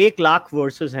 lakh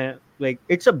verses हैं, like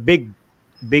it's a big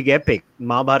epic.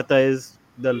 Mahabharata is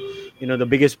the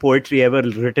biggest poetry ever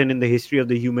written in the history of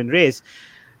the human race.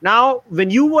 Now, when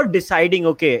you were deciding,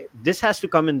 okay, this has to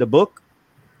come in the book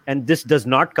and this does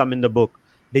not come in the book,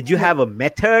 did you have a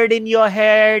method in your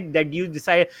head that you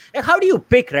decide? Like, how do you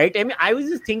pick, right? I mean, I was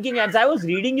just thinking as I was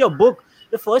reading your book,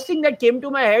 the first thing that came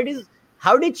to my head is,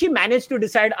 how did she manage to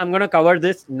decide I'm going to cover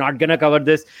this, not going to cover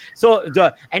this? So,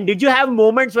 and did you have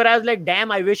moments where I was like,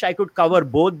 damn, I wish I could cover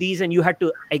both these, and you had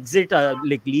to exit,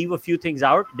 like leave a few things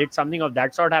out? Did something of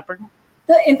that sort happen?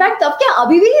 तो in fact तब क्या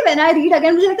अभी भी when I read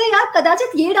again मुझे लगता है यार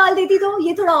कदाचित ये डाल देती तो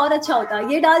ये थोड़ा और अच्छा होता,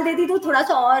 ये डाल देती तो थोड़ा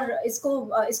सा और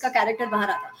इसका कैरेक्टर बाहर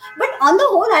आता. But on the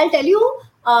whole I tell you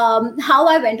how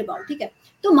I went about, ठीक है.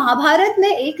 तो महाभारत में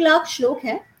 1 लाख श्लोक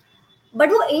हैं,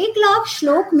 बट वो 1 लाख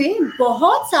श्लोक में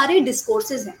बहुत सारे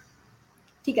डिस्कोर्सेज हैं,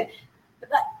 ठीक है.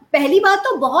 पहली बात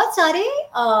तो बहुत सारे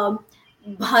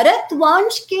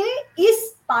भारतवंश के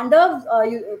इस पांडव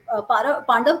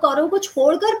कौरव को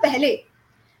छोड़कर पहले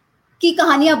की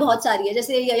कहानियां बहुत सारी है.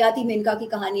 जैसे ययाति मेनका की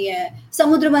कहानी है,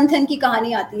 समुद्र मंथन की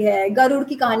कहानी आती है, गरुड़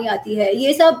की कहानी आती है,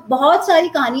 ये सब बहुत सारी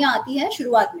कहानियां आती हैं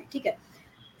शुरुआत में, ठीक है,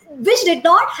 which did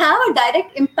not have a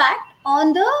direct impact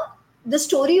on the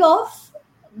story of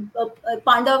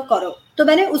Pandav Kaurava. तो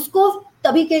मैंने उसको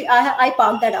तभी के I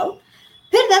parked that out.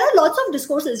 फिर there are lots of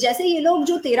discourses, जैसे ये लोग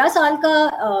जो 13 साल का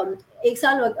 1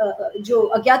 साल जो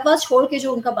अज्ञातवास छोड़ के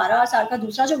जो उनका 12 साल का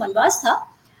दूसरा जो वनवास था,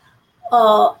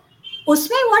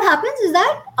 उसमें what happens is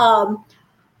that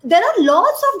there are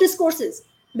lots of discourses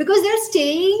because they're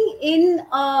staying in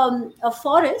a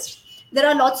forest. There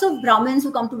are lots of Brahmins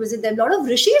who come to visit them, lot of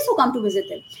rishis who come to visit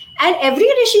them, and every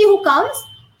rishi who comes,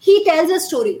 he tells a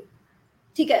story.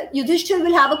 ठीक है, Yudhishthir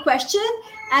will have a question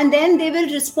and then they will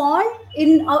respond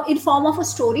in form of a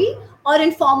story or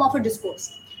in form of a discourse.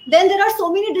 Then there are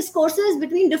so many discourses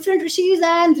between different rishis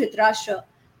and Dhritarashtra.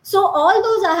 So all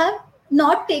those I have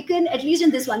not taken, at least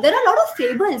in this one. There are a lot of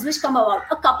fables which come about.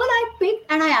 A couple I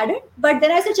picked and I added, but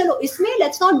then I said, chalo, isme,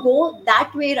 let's not go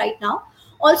that way right now.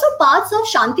 Also, parts of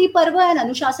Shanti Parva and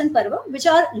Anushasan Parva, which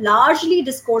are largely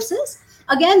discourses,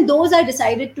 again, those I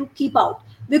decided to keep out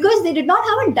because they did not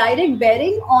have a direct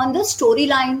bearing on the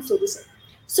storyline, so to say.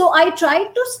 So I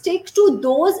tried to stick to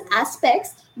those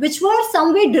aspects which were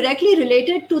some way directly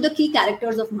related to the key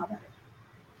characters of Mahabharata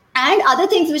and other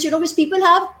things which which people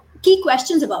have key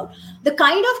questions about, the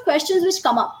kind of questions which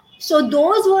come up. So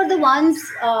those were the ones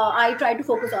I tried to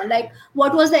focus on, like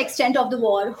what was the extent of the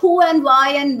war, who and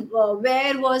why and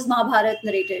where was Mahabharata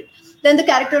narrated, then the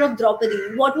character of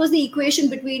Draupadi, what was the equation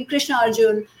between Krishna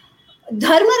Arjun,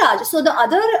 Dharmaraj. So the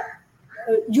other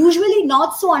usually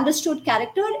not so understood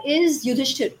character is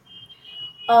Yudhishthir.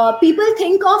 People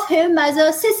think of him as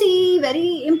a sissy,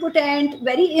 very impotent,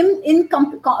 very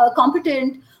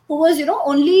incompetent, who was,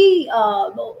 only,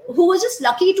 who was just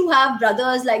lucky to have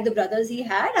brothers like the brothers he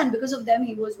had, and because of them,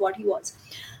 he was what he was.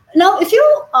 Now, if you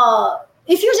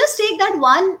just take that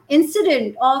one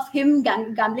incident of him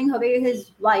gambling away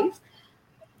his wife,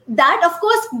 that of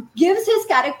course gives his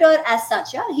character as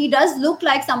such. Yeah, he does look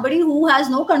like somebody who has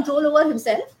no control over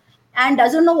himself and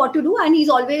doesn't know what to do, and he's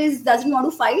always doesn't want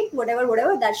to fight,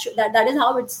 whatever. That is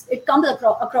how it comes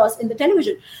across in the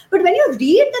television. But when you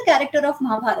read the character of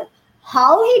Mahabharata,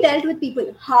 how he dealt with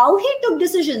people, how he took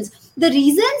decisions, the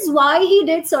reasons why he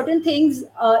did certain things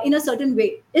in a certain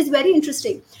way is very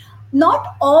interesting.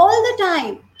 Not all the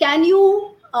time can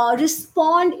you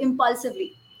respond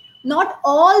impulsively. Not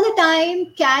all the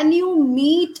time can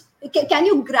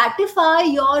you gratify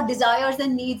your desires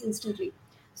and needs instantly.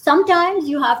 Sometimes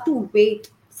you have to wait.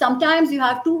 Sometimes you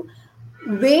have to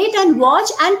wait and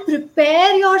watch and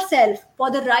prepare yourself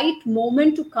for the right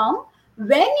moment to come,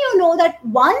 when you know that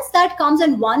once that comes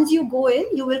and once you go in,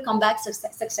 you will come back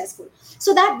successful.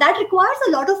 So that requires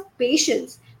a lot of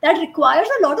patience. That requires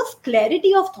a lot of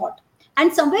clarity of thought.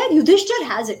 And somewhere Yudhishthir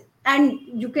has it. And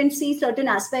you can see certain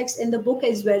aspects in the book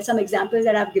as well, some examples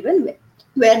that I've given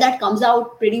where that comes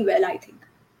out pretty well, I think.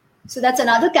 So that's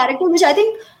another character which I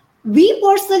think we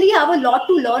personally have a lot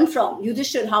to learn from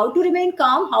Yudhishthir, how to remain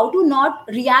calm, how to not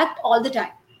react all the time,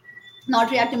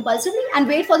 not react impulsively, and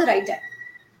wait for the right time.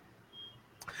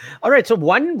 All right. So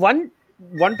one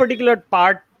particular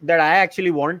part that I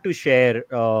actually want to share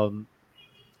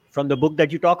from the book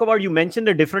that you talk about, you mentioned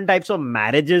the different types of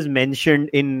marriages mentioned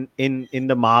in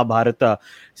the Mahabharata.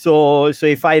 So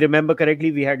if I remember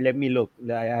correctly, we had, let me look,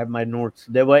 I have my notes.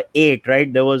 There were 8,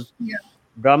 right? There was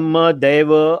Brahma,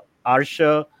 Deva,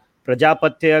 Arsha,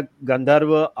 Prajapatya,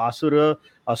 Gandharva,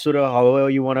 Asura, however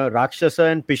you want to, Rakshasa,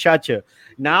 and Pishacha.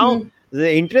 Now,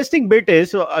 the interesting bit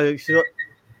is, so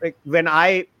like when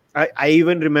I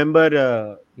even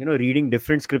remember, reading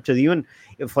different scriptures, even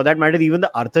for that matter, even the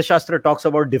Arthashastra talks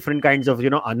about different kinds of,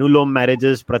 Anulom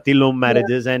marriages, Pratilom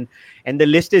marriages, and the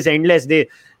list is endless. This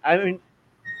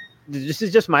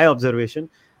is just my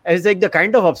observation. It's like the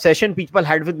kind of obsession people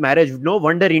had with marriage. No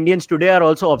wonder Indians today are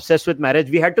also obsessed with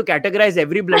marriage. We had to categorize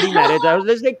every bloody marriage. I was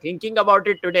just like thinking about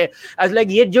it today. I was like,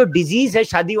 ये जो disease है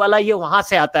शादी वाला, ये वहां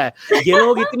से आता है. ये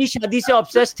लोग इतनी शादी से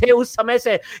obsessed थे उस समय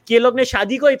से कि ये लोग ने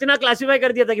शादी को इतना classify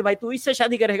कर दिया था कि भाई तू इससे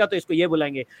शादी करेगा तो इसको ये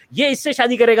बुलाएंगे, ये इससे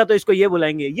शादी करेगा तो इसको ये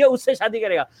बुलाएंगे, ये उससे शादी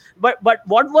करेगा. But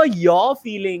what were your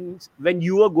feelings when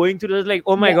you were going through this? Like,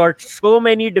 oh my God, so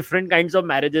many different kinds of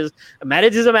marriages.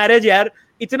 Marriage is a marriage, यार.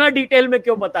 इतना डिटेल में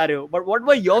क्यों बता रहे हो? But what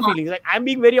were your feelings? Like, I'm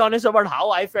being very honest about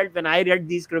how I felt when I read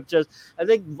these scriptures. I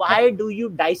was like, why do you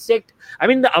dissect? I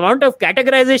mean, the amount of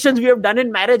categorizations we have done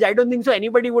in marriage, I don't think so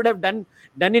anybody would have done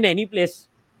in any place.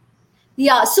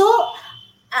 Yeah, so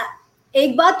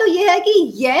एक बात तो ये है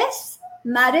कि yes,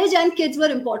 marriage and kids were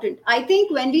important. I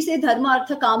think when we say dharma,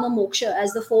 artha, kama, moksha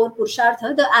as the 4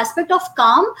 purushartha, the aspect of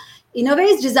kam in a way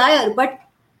is desire, but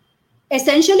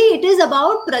essentially it is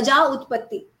about praja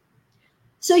utpatti.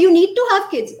 So you need to have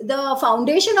kids. The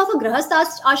foundation of a grahastha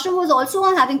ashram was also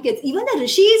on having kids. Even the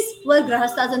rishis were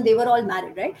grahasthas and they were all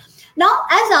married, right? Now,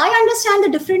 as I understand the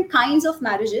different kinds of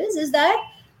marriages is that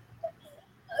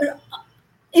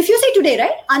if you see today,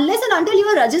 right, unless and until you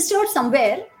are registered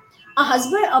somewhere,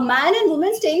 a man and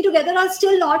woman staying together are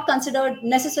still not considered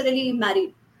necessarily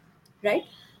married, right?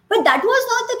 But that was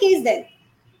not the case then.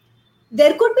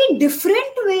 There could be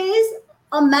different ways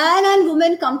a man and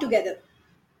woman come together.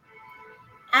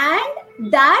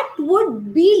 And that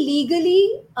would be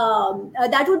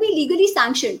legally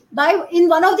sanctioned. In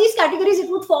one of these categories, it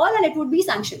would fall and it would be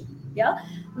sanctioned. Yeah,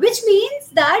 which means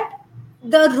that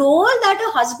the role that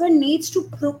a husband needs to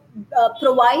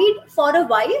provide for a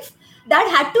wife that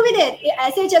had to be there.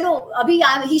 ऐसे चलो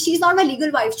अभी she's not my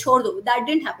legal wife, छोड़ दो. That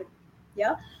didn't happen.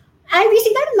 Yeah. And we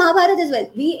see that in Mahabharata as well.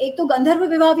 एक तो गंधर्व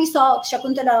विवाह we saw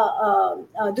Shakuntala,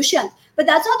 Dushyant, but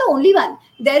that's not the only one.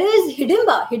 There is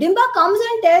Hidimba. Hidimba comes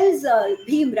and tells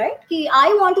Bhim, right? She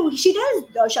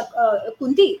tells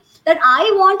Kunti that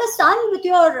I want a son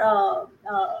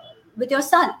with your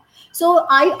son. So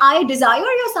I desire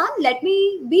your son. Let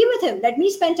me be with him. Let me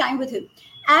spend time with him.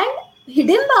 And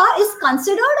Hidimba is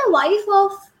considered a wife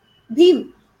of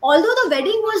Bhim, although the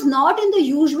wedding was not in the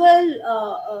usual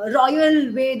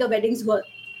royal way the weddings were,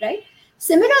 right?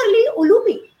 Similarly,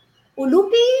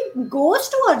 Ulupi goes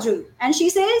to Arjun and she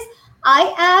says,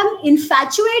 I am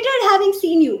infatuated having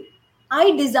seen you.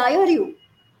 I desire you.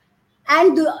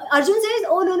 And Arjun says,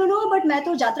 oh, no, but मैं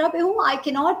तो jatra पे हूँ. I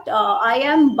cannot, I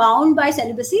am bound by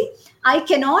celibacy. I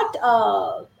cannot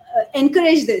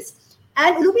encourage this.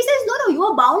 And Ulupi says, no, you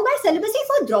are bound by celibacy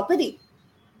for Draupadi.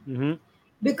 Mm-hmm.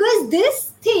 Because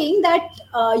this thing that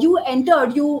you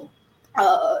entered, you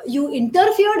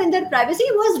interfered in their privacy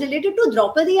was related to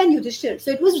Draupadi and Yudhishthir.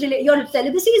 So it was your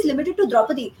celibacy is limited to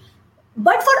Draupadi.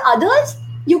 But for others,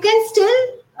 you can still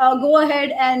go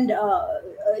ahead and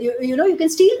you can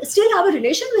still have a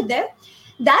relation with them.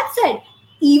 That said,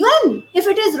 even if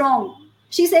it is wrong,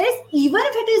 she says, even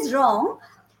if it is wrong,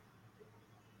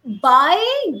 by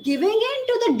giving in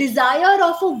to the desire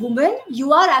of a woman,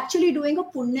 you are actually doing a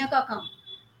punya ka kam.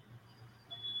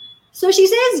 So she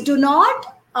says, do not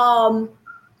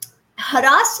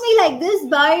harass me like this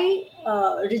by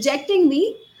rejecting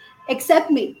me,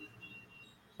 accept me.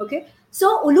 Okay.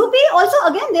 So Ulupi also,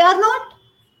 again, they are not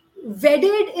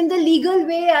wedded in the legal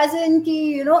way, as in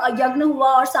ki, a yagna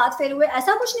hua or saat fere hue,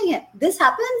 aisa kuch nahi hai. This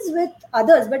happens with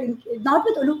others, but not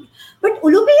with Ulupi. But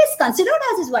Ulupi is considered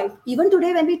as his wife. Even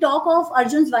today, when we talk of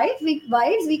Arjun's wives,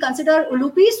 we consider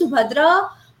Ulupi, Subhadra,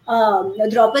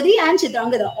 Draupadi and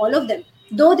Chitrangada, all of them,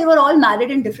 though they were all married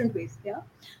in different ways. Yeah.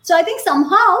 So I think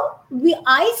somehow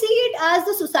I see it as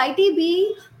the society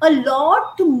being a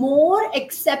lot more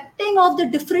accepting of the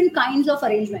different kinds of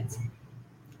arrangements.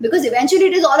 Because eventually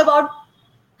it is all about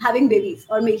having babies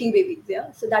or making babies.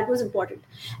 Yeah. So that was important.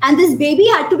 And this baby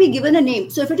had to be given a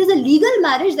name. So if it is a legal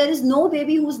marriage, there is no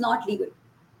baby who's not legal.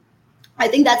 I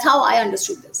think that's how I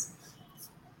understood this.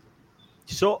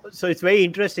 So it's very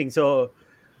interesting. So,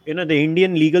 the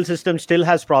Indian legal system still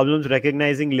has problems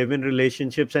recognizing live-in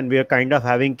relationships, and we are kind of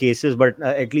having cases, but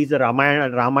at least the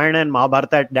Ramayana and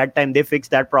Mahabharata at that time, they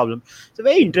fixed that problem. It's a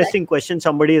very interesting question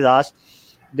somebody has asked.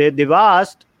 They've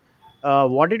asked,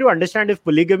 wanted to understand if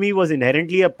polygamy was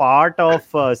inherently a part of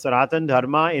Sanatan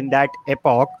Dharma in that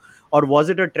epoch, or was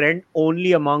it a trend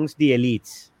only amongst the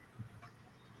elites?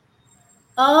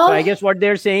 So I guess what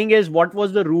they're saying is, what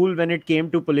was the rule when it came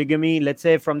to polygamy, let's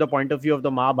say from the point of view of the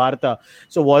Mahabharata?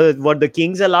 So were the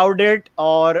kings allowed it,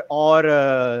 or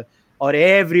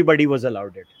everybody was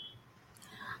allowed it?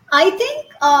 I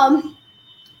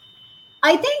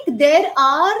think there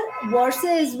are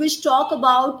verses which talk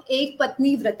about Ek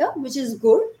Patni Vrata, which is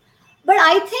good. But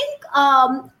I think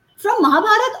from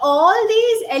Mahabharata, all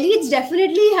these elites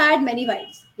definitely had many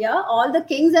wives. Yeah, all the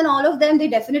kings and all of them, they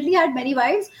definitely had many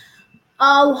wives.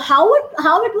 How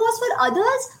it was for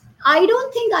others, I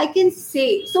don't think I can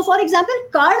say. So, for example,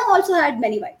 Karna also had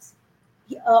many wives.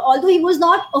 Although he was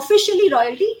not officially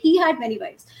royalty, he had many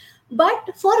wives.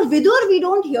 But for Vidur, we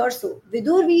don't hear so.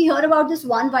 Vidur, we hear about this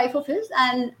one wife of his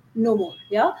and no more.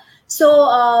 Yeah. So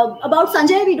about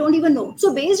Sanjay, we don't even know.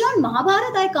 So based on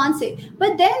Mahabharata, I can't say.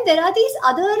 But then there are these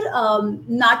other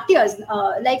natyas,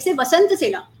 like say Vasanta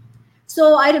Sena.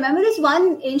 So I remember this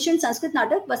one ancient Sanskrit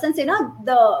natak, Vasant Sena,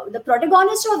 the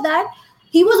protagonist of that,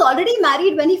 he was already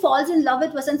married when he falls in love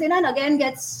with Vasant Sena and again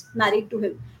gets married to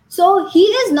him. So he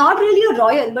is not really a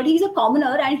royal, but he's a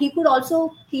commoner and he could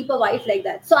also keep a wife like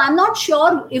that. So I'm not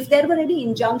sure if there were any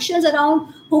injunctions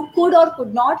around who could or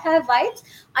could not have wives.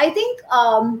 I think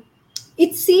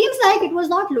it seems like it was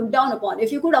not looked down upon.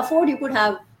 If you could afford, you could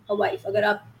have a wife. Agar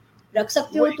aap rakh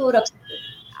sakte ho, to rakh sakte ho.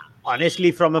 Honestly,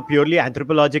 from a purely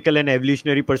anthropological and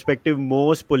evolutionary perspective,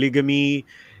 most polygamy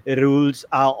rules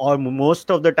or most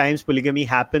of the times polygamy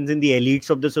happens in the elites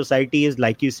of the society. Is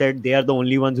like you said, they are the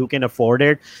only ones who can afford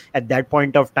it at that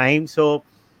point of time. So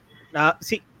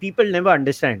see, people never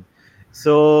understand.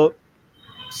 So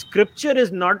scripture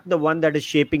is not the one that is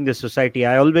shaping the society.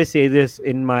 I always say this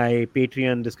in my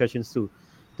Patreon discussions too.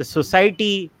 The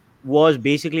society was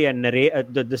basically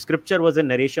the scripture was a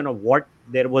narration of what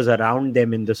there was around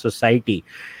them in the society.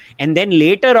 And then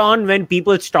later on, when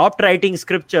people stopped writing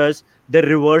scriptures, the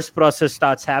reverse process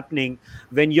starts happening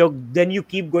when you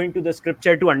keep going to the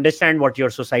scripture to understand what your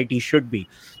society should be.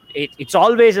 It's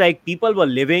always like people were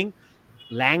living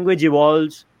language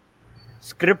evolves,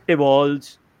 script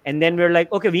evolves, and then we're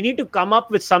like, okay, we need to come up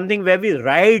with something where we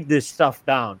write this stuff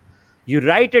down. You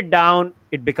write it down,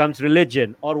 it becomes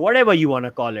religion or whatever you want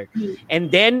to call it.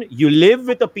 And then you live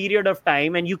with a period of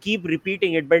time and you keep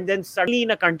repeating it. But then suddenly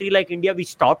in a country like India, we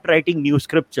stopped writing new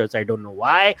scriptures. I don't know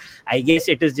why. I guess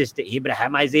it is just the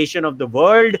Abrahamization of the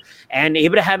world. And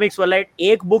Abrahamics were like,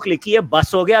 ek book likhi hai,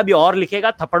 bas ho gaya, abhi aur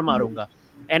likhega, thapad marunga.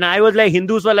 And I was like,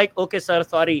 Hindus were like, okay, sir,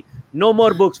 sorry, no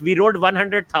more books. We wrote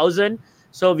 100,000,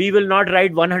 so we will not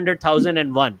write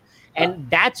 100,001. And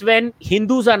that's when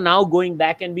Hindus are now going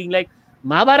back and being like,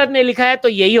 Mahabharata ne likha hai,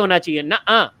 to yahi hona chahiye.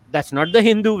 Nah, that's not the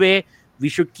Hindu way. We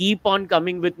should keep on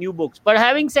coming with new books. But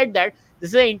having said that,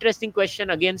 this is an interesting question.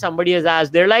 Again, somebody has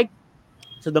asked. They're like,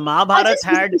 so the Mahabharata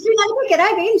had... If you like, can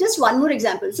I bring just one more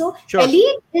example? So Sure.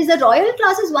 elite is the royal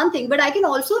class is one thing, but I can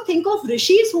also think of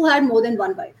rishis who had more than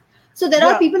one wife. So there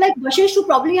are people like Vashisht who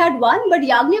probably had one, but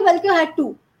Yagnavalkya had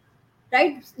two,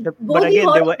 right? But again,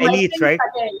 they were elites, right?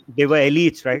 They were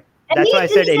elites, right? That's why I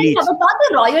said elites. But not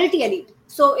the royalty elite.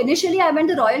 So initially I meant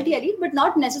the royalty elite, but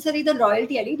not necessarily the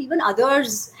royalty elite. Even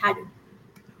others had it.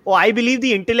 Oh, I believe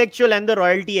the intellectual and the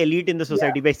royalty elite in the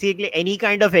society. Yeah. Basically, any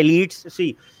kind of elites.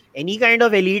 See, any kind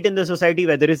of elite in the society,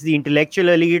 whether it's the intellectual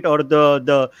elite or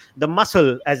the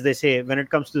muscle, as they say, when it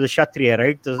comes to the Kshatriya,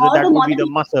 right? So that would be the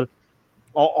muscle.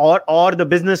 Or the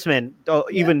businessmen, or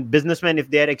even businessmen if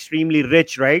they are extremely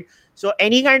rich, right? So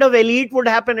any kind of elite would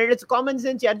happen. It's common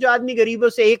sense. यार जो आदमी गरीब है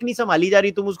उसे एक नहीं संभाली जा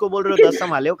रही, तुम उसको बोल रहे हो 10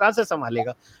 संभाले हो, कहाँ से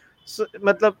संभालेगा? So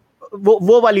मतलब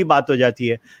वो वाली बात हो जाती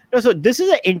है. So this is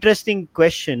an interesting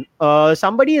question.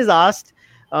 Somebody has asked,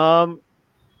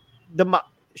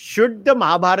 should the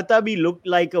Mahabharata be looked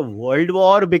like a world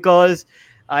war? Because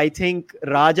I think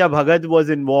Raja Bhagat was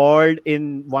involved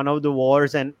in one of the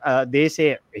wars, and they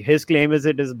say his claim is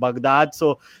it is Baghdad.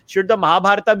 So should the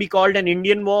Mahabharata be called an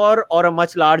Indian war or a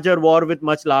much larger war with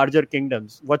much larger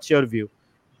kingdoms? What's your view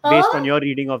based on your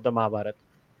reading of the Mahabharata?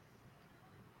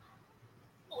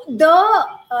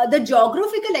 The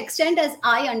geographical extent, as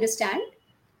I understand,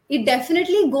 it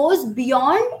definitely goes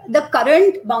beyond the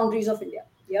current boundaries of India.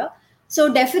 Yeah. So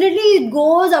definitely it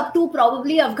goes up to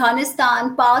probably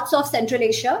Afghanistan, parts of Central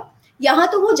Asia. यहाँ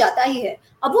तो वो जाता ही है.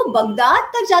 अब वो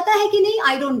Baghdad तक जाता है कि नहीं,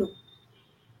 I don't know.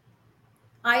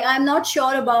 I'm not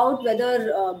sure about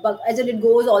whether as in it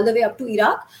goes all the way up to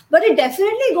Iraq, but it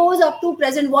definitely goes up to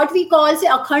present what we call say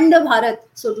Akhanda Bharat,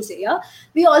 so to say. Yeah,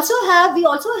 we also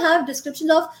have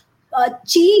descriptions of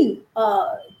Chin,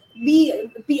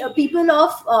 people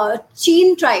of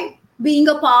Chin tribe being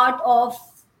a part of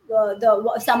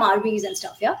some armies and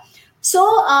stuff. Yeah, so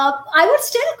I would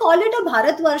still call it a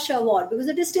Bharatvarsha war because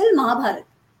it is still Mahabharata,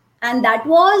 and that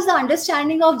was the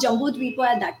understanding of Jambu Dvipa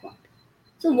at that point.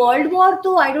 So world war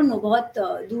तो I don't know, बहुत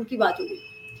दूर की बात होगी.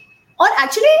 और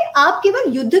actually आप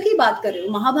केवल युद्ध की बात कर रहे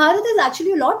हो. Mahabharat is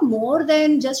actually lot more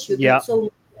than just युद्ध. सो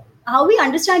how we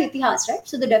understand itihas, right?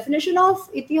 So the definition of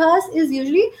itihas is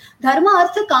usually dharma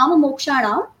artha kama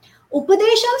mokshanam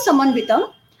upadesham samanvitam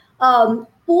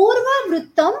purva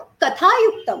vrittam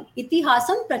kathayuktam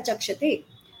itihasam prachakshate.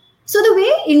 So the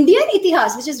way Indian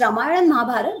itihas, which is Ramayana and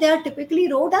Mahabharata, they are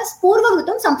typically wrote as purva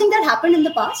vrittam, something that happened in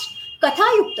the past.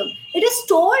 Kathayuktam, it is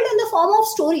told in the form of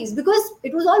stories because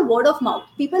it was all word of mouth.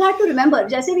 People had to remember,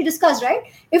 just as we discussed, right?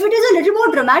 If it is a little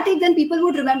more dramatic, then people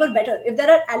would remember better. If there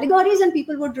are allegories, then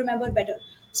people would remember better.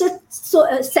 So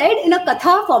said in a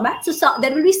katha format, so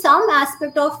there will be some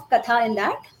aspect of katha in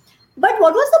that. But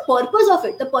what was the purpose of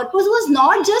it? The purpose was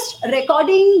not just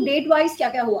recording date-wise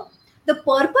kya kya hua. The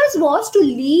purpose was to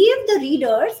leave the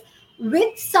readers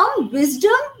with some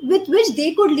wisdom with which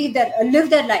they could live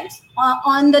their lives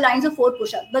on the lines of 4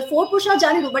 push-ups. But 4 push-ups,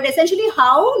 but essentially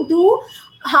how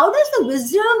does the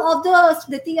wisdom of the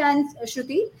Smriti and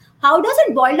Shruti, how does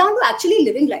it boil down to actually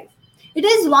living life? It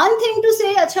is one thing to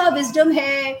say, acha, wisdom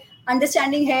hai,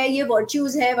 understanding hai, ye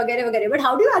virtues hai, vagare, vagare. But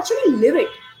how do you actually live it?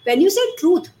 When you say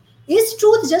truth, is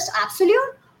truth just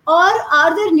absolute or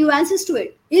are there nuances to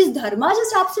it? Is dharma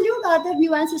just absolute or are there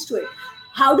nuances to it?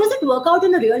 How does it work out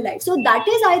in a real life? So that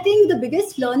is, I think, the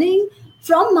biggest learning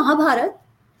from Mahabharata.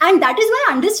 And that is why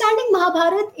understanding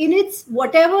Mahabharata in its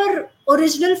whatever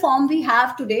original form we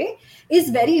have today is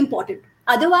very important.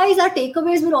 Otherwise, our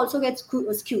takeaways will also get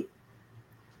skewed.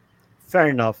 Fair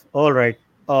enough. All right.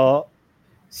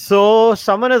 So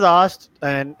someone has asked,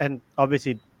 and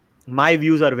obviously my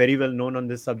views are very well known on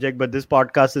this subject, but this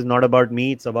podcast is not about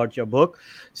me. It's about your book.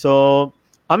 So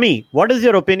Ami, what is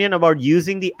your opinion about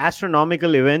using the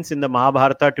astronomical events in the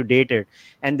Mahabharata to date it,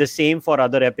 and the same for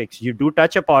other epics? You do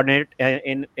touch upon it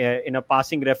in a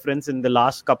passing reference in the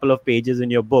last couple of pages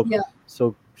in your book. Yeah.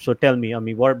 So tell me,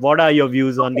 Ami, what are your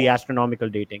views on the astronomical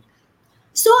dating?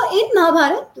 So in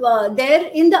Mahabharata, there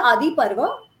in the Adi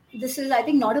Parva, this is I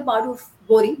think not a part of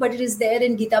Gori, but it is there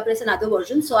in Gita Press and other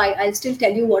versions. So I'll still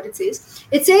tell you what it says.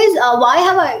 It says, why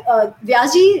have I,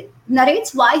 Vyasji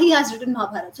narrates why he has written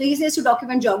Mahabharata. So he says to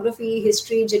document geography,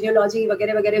 history, genealogy,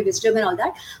 vagare, vagare, wisdom and all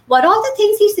that. One of the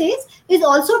things he says is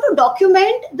also to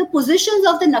document the positions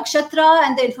of the nakshatra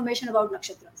and the information about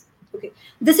nakshatras. Okay,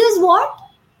 this is what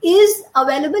is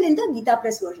available in the Gita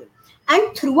Press version.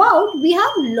 And throughout, we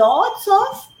have lots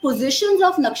of positions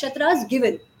of nakshatras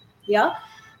given. Yeah.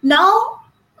 Now,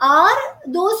 are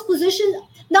those positions?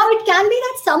 Now, it can be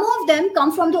that some of them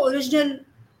come from the original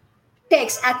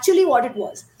text, actually, what it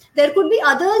was. There could be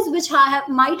others which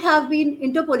might have been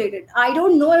interpolated. I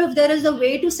don't know if there is a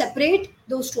way to separate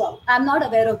those two out. I'm not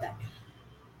aware of that.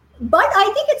 But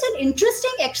I think it's an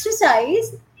interesting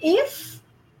exercise if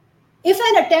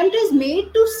an attempt is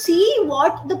made to see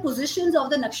what the positions of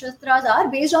the nakshatras are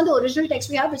based on the original text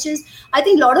we have, which is, I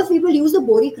think a lot of people use the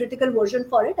Bori critical version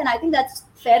for it, and I think that's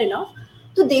fair enough.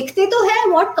 So, dekhte to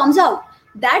hai what comes out.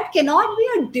 That cannot be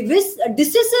a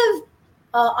decisive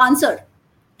answer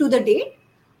to the date,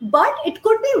 but it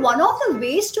could be one of the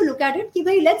ways to look at it. Ki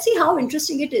bhai, let's see how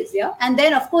interesting it is, yeah. And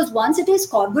then, of course, once it is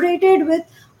corroborated with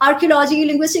archaeology,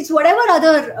 linguistics, whatever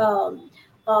other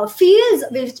fields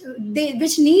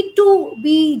which need to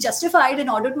be justified in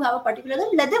order to have a particular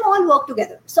thing, let them all work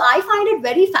together. So I find it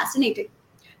very fascinating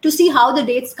to see how the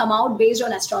dates come out based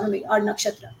on astronomy or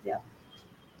nakshatra. Yeah.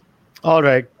 All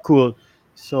right, cool.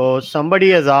 So somebody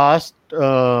has asked,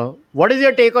 what is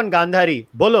your take on Gandhari?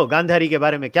 Bolo, Gandhari के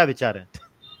बारे में क्या विचार है?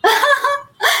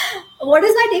 What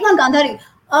is my take on Gandhari?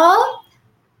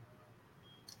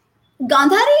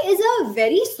 Gandhari is a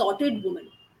very sorted woman.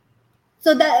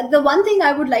 So the one thing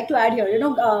I would like to add here,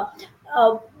 the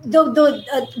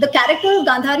character of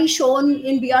Gandhari shown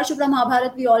in B.R. Chopra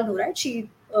Mahabharata, we all know, right? She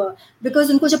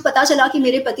because उनको जब पता चला कि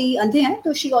मेरे पति अंधे हैं,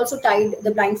 तो she also tied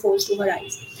the blindfolds to her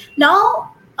eyes.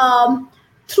 Now,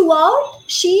 throughout,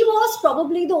 she was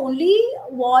probably the only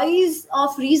voice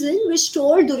of reason which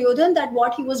told Duryodhan that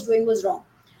what he was doing was wrong.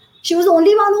 She was the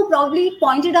only one who probably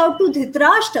pointed out to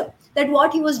Dhritarashtra that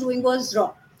what he was doing was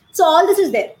wrong. So all this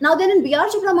is there. Now then in B.R.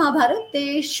 Chopra Mahabharata,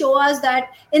 they show us that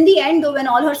in the end, though, when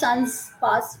all her sons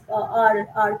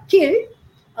are killed,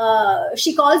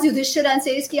 she calls Yudhishthira and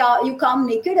says, you come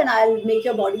naked and I'll make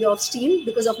your body of steel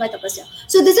because of my tapasya.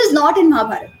 So this is not in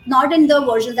Mahabharata, not in the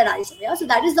version that I saw. Yeah? So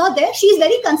that is not there. She is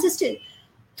very consistent.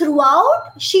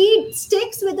 Throughout, she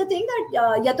sticks with the thing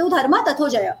that yato dharma tatho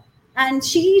jaya. And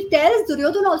she tells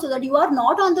Duryodhana also that you are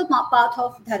not on the path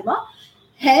of dharma.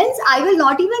 Hence, I will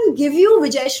not even give you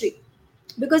Vijayashri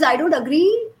because I don't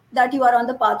agree that you are on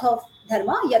the path of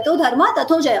dharma. Yato dharma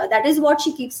tatho jaya. That is what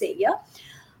she keeps saying. Yeah.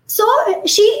 So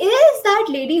she is that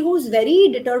lady who's very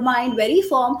determined, very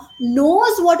firm,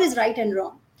 knows what is right and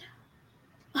wrong.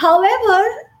 However,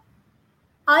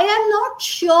 I am not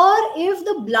sure if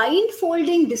the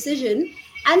blindfolding decision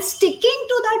and sticking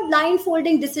to that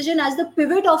blindfolding decision as the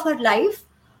pivot of her life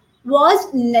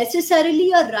was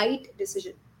necessarily a right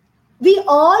decision. We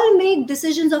all make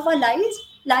decisions of our lives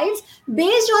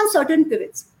based on certain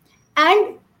pivots.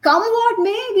 And come what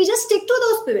may, we just stick to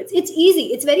those pivots. It's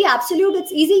easy. It's very absolute.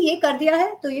 It's easy. Ye kar diya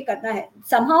hai, to ye karna hai.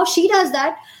 Somehow she does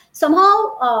that.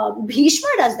 Somehow Bhishma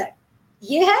does that.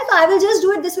 Ye hai, so I will just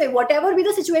do it this way. Whatever be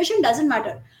the situation, doesn't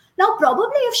matter. Now,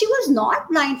 probably if she was not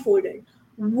blindfolded,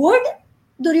 would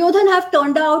Duryodhan have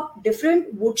turned out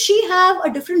different? Would she have a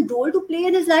different role to play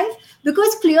in his life?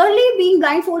 Because clearly being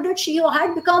blindfolded, she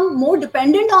had become more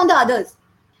dependent on the others.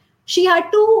 She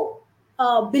had to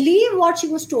believe what she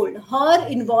was told. Her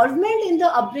involvement in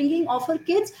the upbringing of her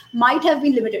kids might have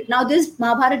been limited. Now, this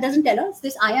Mahabharata doesn't tell us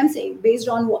this. I am saying based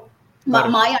on what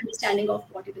my understanding of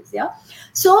what it is. Yeah.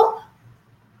 So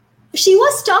she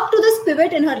was stuck to this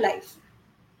pivot in her life,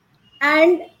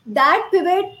 and that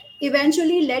pivot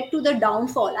eventually led to the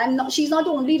downfall. She's not the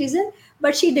only reason,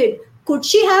 but she did. Could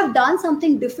she have done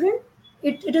something different?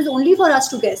 It is only for us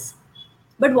to guess.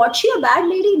 But was she a bad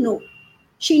lady? No.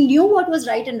 She knew what was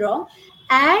right and wrong.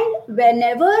 And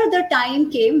whenever the time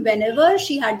came, whenever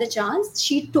she had the chance,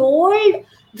 she told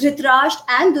Dhritarashtra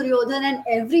and Duryodhana and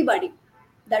everybody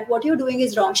that what you're doing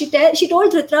is wrong. She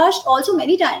told Dhritarashtra also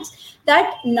many times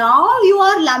that now you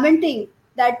are lamenting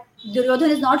that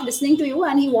Duryodhana is not listening to you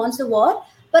and he wants the war.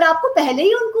 पर आपको पहले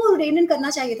ही उनको rein in करना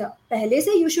चाहिए था. पहले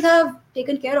से you should have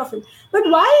taken care of him. But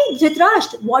why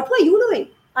Dhritarashtra? What were you doing?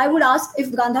 I would ask,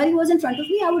 if Gandhari was in front of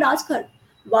me, I would ask her,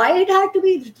 why it had to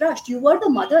be Dhritarashtra? You were the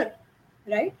mother,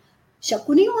 right?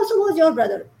 Shakuni also was your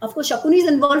brother. Of course, Shakuni's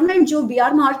involvement, जो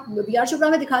B.R. Chopra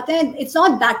में दिखाते हैं, it's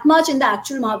not that much in the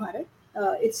actual Mahabharata.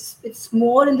 It's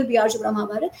more in the B.R. Chopra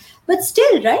Mahabharata. But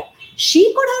still, right?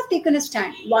 She could have taken a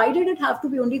stand. Why did it have to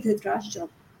be only Dhritarashtra?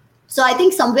 So I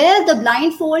think somewhere the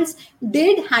blindfolds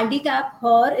did handicap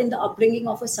her in the upbringing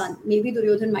of a son. Maybe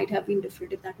Duryodhan might have been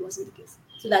different if that wasn't the case.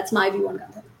 So that's my view on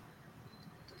Gandhari.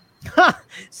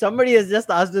 Somebody has just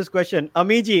asked this question.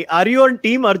 Amiji, are you on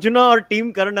team Arjuna or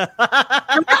team Karna?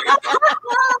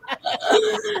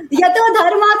 Yato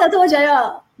dharma tato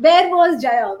jaya. Where was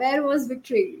jaya? Where was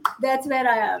victory? That's where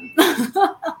I am.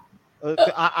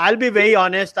 I'll be very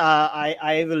honest.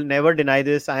 I will never deny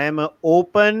this. I am an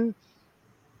open,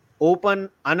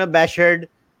 unabashed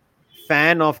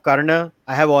fan of Karna.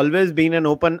 I have always been an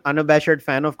open, unabashed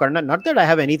fan of Karna. Not that I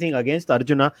have anything against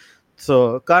Arjuna.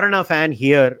 So Karna fan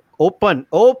here. Open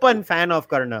fan of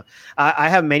Karna. I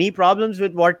have many problems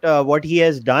with what he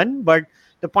has done, but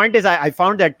the point is, I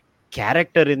found that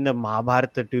character in the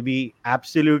Mahabharata to be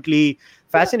absolutely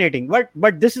fascinating.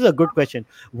 But this is a good question.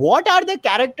 What are the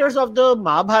characters of the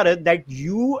Mahabharata that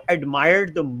you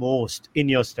admired the most in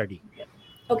your study?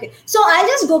 Okay, so I'll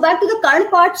just go back to the current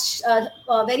parts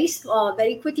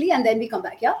very quickly, and then we come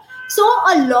back. Yeah. So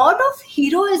a lot of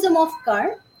heroism of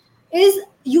Karn is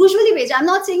usually based. I'm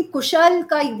not saying Kushal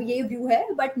ka ye view hai,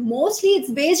 but mostly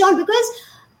it's based on because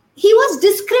he was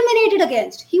discriminated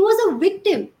against. He was a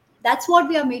victim. That's what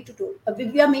we are made to do.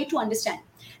 We are made to understand.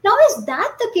 Now, is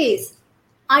that the case?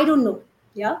 I don't know.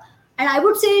 Yeah. And I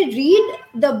would say read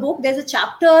the book. There's a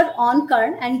chapter on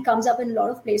Karn, and he comes up in a lot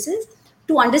of places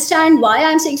to understand why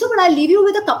I'm saying so. But I'll leave you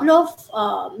with a couple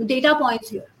of data points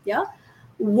here. Yeah.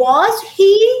 Was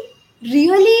he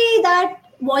really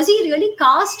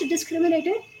caste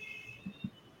discriminated?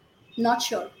 Not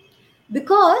sure.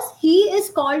 Because he is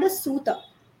called a Suta.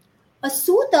 A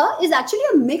Suta is actually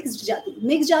a mixed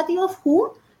jati of whom?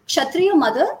 Kshatriya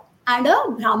mother and a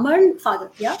Brahman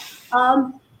father. Yeah.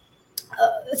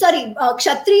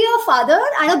 Kshatriya father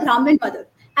and a Brahmin mother.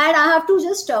 And I have to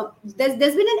just, there's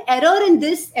been an error in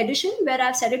this edition where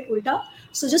I've said it ulta.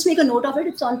 So just make a note of it.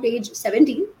 It's on page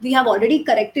 17. We have already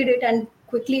corrected it, and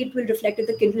quickly it will reflect in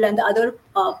the Kindle and the other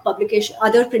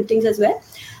other printings as well.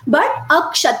 But a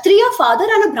Kshatriya father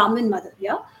and a Brahmin mother.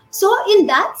 Yeah. So in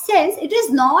that sense, it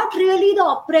is not really the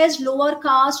oppressed lower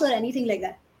caste or anything like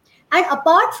that. And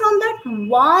apart from that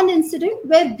one incident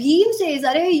where Bhim says,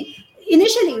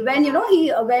 initially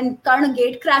when Karna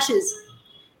gate crashes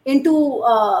into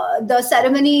the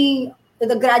ceremony,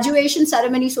 the graduation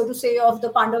ceremony, so to say, of the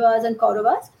Pandavas and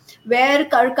Kauravas, where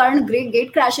Karna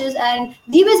gate crashes, and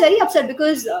Bhim is very upset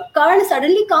because Karna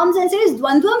suddenly comes and says,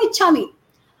 Dvandvam ichchami.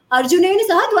 Arjunen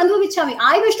saha Dvandvam ichchami.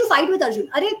 I wish to fight with Arjun.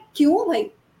 Arey, kyun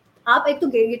bhai? आप एक तो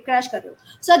gate crash कर रहे हो.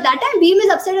 So at that time, Bhim is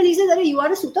upset and he says, "You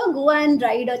are a Suta, go and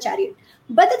ride a chariot."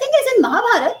 But the thing is, in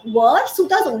Mahabharata, were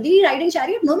Sutas only riding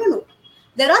chariot? No.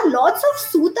 There are lots of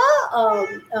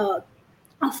Suta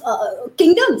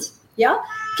kingdoms. Yeah,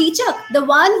 Kichak, the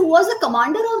one who was the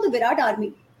commander of the Virat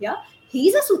army. Yeah,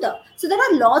 he's a Suta. So there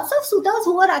are lots of Sutas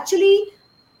who are actually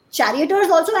charioteers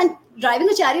also, and driving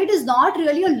a chariot is not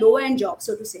really a low-end job,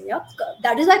 so to say. Yeah,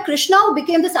 that is why Krishna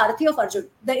became the Sarathi of Arjun.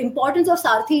 The importance of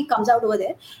Sarathi comes out over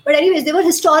there. But anyways, they were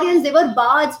historians, they were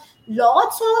bards.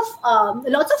 Lots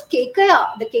of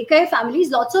Kekaya, the Kekaya families,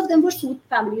 lots of them were Sut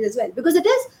families as well, because it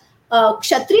is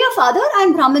Kshatriya father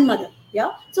and Brahmin mother.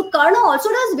 Yeah, so Karna also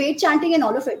does Ved chanting and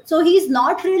all of it. So he's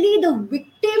not really the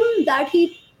victim that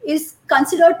he is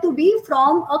considered to be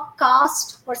from a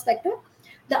caste perspective.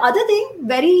 The other thing,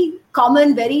 very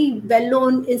common, very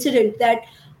well-known incident, that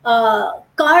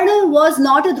Karna was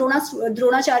not a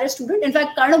Dronacharya student. In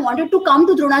fact, Karna wanted to come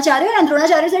to Dronacharya, and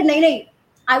Dronacharya said, "Nahi,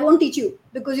 I won't teach you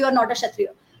because you are not a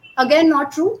Kshatriya." Again,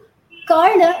 not true.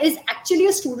 Karna is actually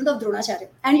a student of Dronacharya.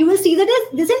 And you will see that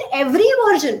this in every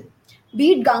version,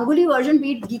 be it Ganguly version,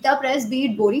 be it Gita Press, be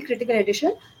it Bori Critical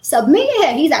Edition, sab mein ye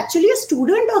hai, he's actually a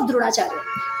student of Dronacharya.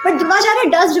 But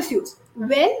Dronacharya does refuse.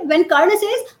 When Karna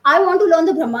says, "I want to learn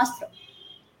the Brahmastra."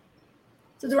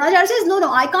 So Dronacharya says,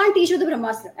 no, I can't teach you the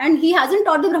Brahmastra. And he hasn't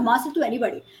taught the Brahmastra to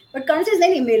anybody. But Karna says,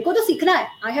 nahi, mere ko to seekhna hai.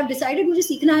 I have decided mujhe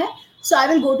seekhna hai. So I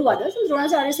will go to others. And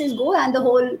Dronacharya says, go, and the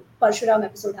whole Parshuram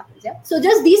episode happens. Yeah. So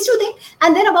just these two things.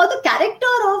 And then about the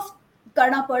character of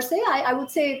Karna per se, I would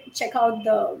say check out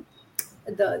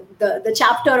the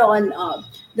chapter on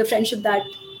the friendship that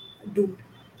doomed.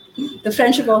 The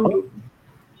friendship of doomed.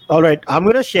 All right. I'm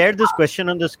going to share this question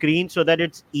on the screen so that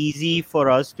it's easy for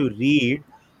us to read.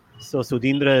 So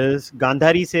Sudhindra is,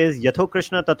 Gandhari says, Yatho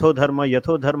Krishna Tatho Dharma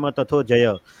Tatho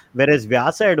Jaya. Whereas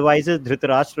Vyasa advises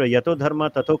Dhritarashtra, Yatho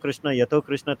Dharma Tatho Krishna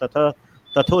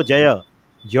Tatho Jaya.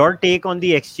 Your take on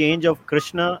the exchange of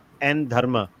Krishna and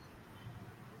Dharma?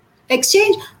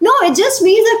 Exchange? No, it just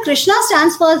means that Krishna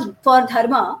stands for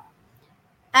Dharma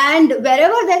And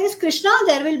wherever there is Krishna,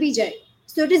 there will be Jay.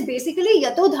 So it is basically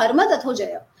Yato Dharma Tatho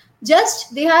Jaya.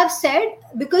 Just they have said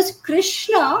because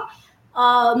Krishna.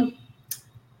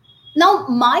 Now,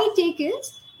 my take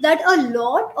is that a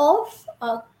lot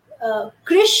of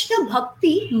Krishna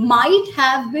Bhakti might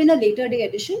have been a later day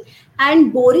addition,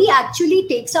 and Bori actually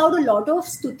takes out a lot of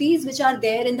stutis which are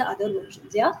there in the other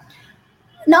versions. Yeah.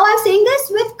 Now I'm saying this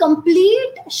with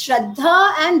complete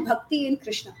Shraddha and Bhakti in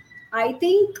Krishna. I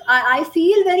think I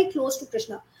feel very close to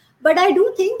Krishna. But I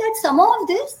do think that some of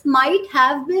this might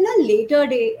have been a later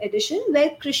day edition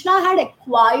where Krishna had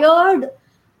acquired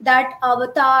that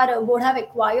avatar, would have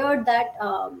acquired that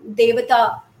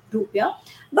Devata roop. Yeah?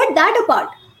 But that apart,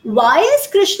 why is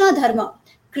Krishna Dharma?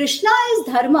 Krishna is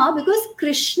Dharma because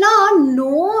Krishna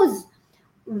knows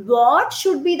what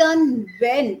should be done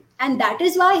when, and that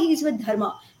is why he is with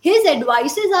Dharma. His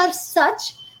advices are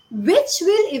such which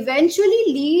will eventually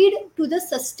lead to the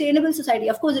sustainable society.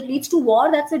 Of course, it leads to war,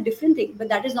 that's a different thing, but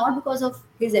that is not because of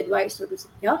his advice, so to say.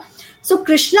 Yeah. So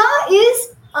Krishna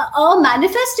is a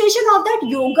manifestation of that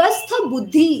yogastha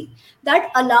buddhi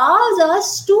that allows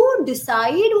us to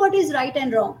decide what is right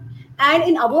and wrong. And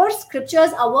in our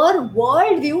scriptures, our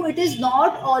worldview, it is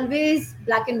not always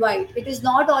black and white. It's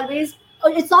not always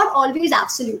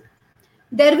absolute.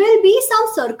 There will be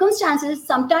some circumstances.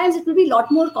 Sometimes it will be a lot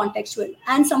more contextual.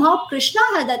 And somehow Krishna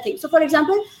had that thing. So, for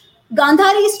example,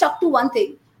 Gandhari is stuck to one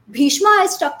thing. Bhishma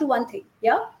is stuck to one thing.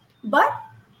 Yeah. But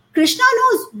Krishna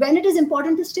knows when it is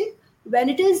important to stick, when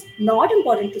it is not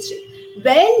important to stick.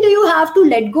 When do you have to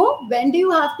let go? When do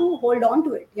you have to hold on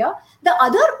to it? Yeah. The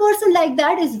other person like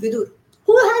that is Vidur,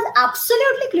 who has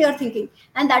absolutely clear thinking.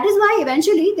 And that is why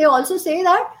eventually they also say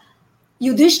that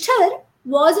Yudhishthir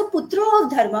was a putra of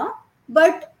Dharma,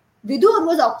 but Vidur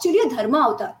was actually a Dharma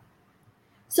avatar.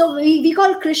 So we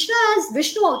call Krishna as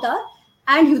Vishnu avatar,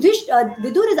 and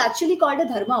Vidur is actually called a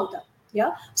Dharma avatar.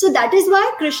 Yeah. So that is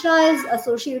why Krishna is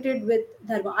associated with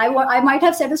Dharma. I might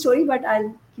have said a story, but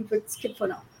I'll skip for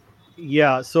now.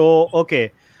 Yeah. So,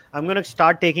 okay. I'm going to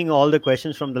start taking all the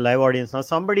questions from the live audience. Now,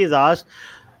 somebody has asked,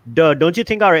 don't you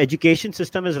think our education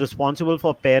system is responsible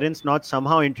for parents not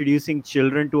somehow introducing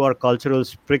children to our cultural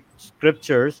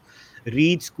scriptures,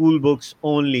 read school books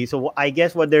only? So I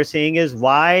guess what they're saying is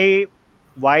why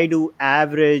do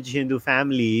average Hindu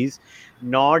families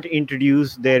not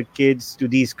introduce their kids to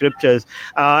these scriptures?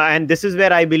 And this is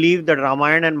where I believe that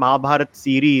Ramayana and Mahabharata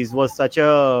series was such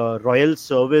a royal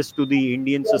service to the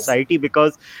Indian society,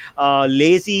 because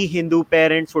lazy Hindu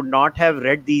parents would not have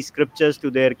read these scriptures to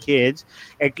their kids.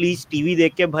 At least TV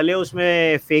देख के भले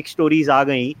उसमें fake stories आ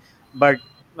गई, but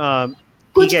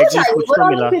ठीक है, at least कुछ तो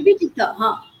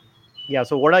मिला. Yeah.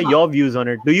 So what are your views on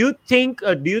it? Do you think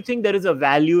there is a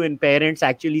value in parents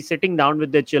actually sitting down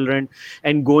with their children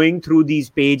and going through these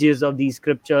pages of these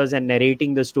scriptures and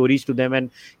narrating the stories to them and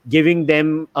giving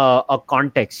them a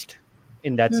context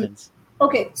in that sense?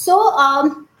 Okay. So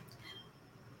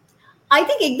I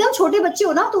think एकदम छोटे बच्चे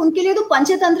हो ना, तो उनके लिए तो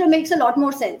Panchatantra makes a lot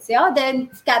more sense. Yeah, then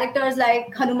characters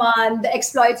like Hanuman, the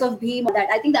exploits of Bhim, all that.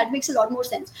 I think that makes a lot more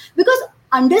sense, because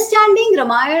understanding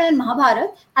Ramayana and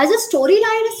Mahabharata as a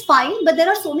storyline is fine, but there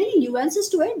are so many nuances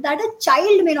to it that a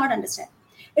child may not understand.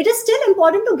 It is still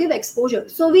important to give exposure.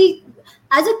 So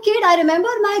as a kid, I remember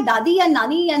my dadi and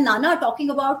nani and nana talking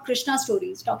about Krishna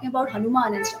stories, talking about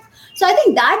Hanuman and stuff. So I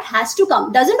think that has to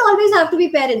come. Doesn't always have to be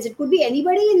parents. It could be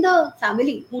anybody in the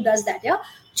family who does that. Yeah,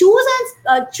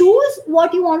 choose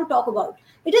what you want to talk about.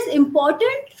 It is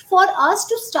important for us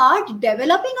to start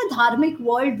developing a dharmic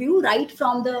worldview right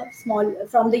from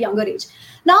the younger age.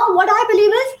 Now, what I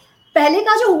believe is, पहले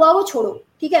का जो हुआ वो छोड़ो,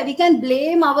 ठीक है? We can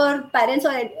blame our parents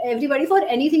or everybody for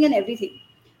anything and everything.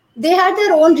 They had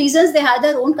their own reasons, they had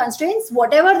their own constraints.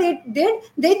 Whatever they did,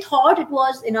 they thought it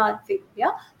was in our favor.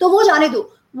 Yeah, तो वो जाने दो.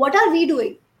 What are we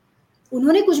doing?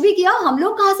 उन्होंने कुछ भी किया, हम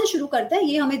लोग कहाँ से शुरू करते हैं,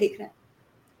 ये हमें देखना है.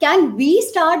 Can we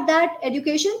start that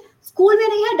education? School में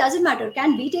नहीं है, doesn't matter.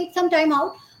 Can we take some time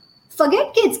out?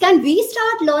 Forget kids. Can we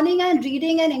start learning and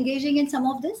reading and engaging in some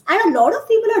of this? And a lot of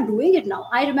people are doing it now.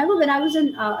 I remember when I was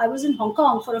in Hong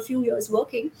Kong for a few years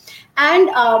working, and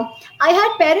I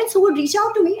had parents who would reach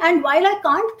out to me. And while I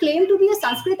can't claim to be a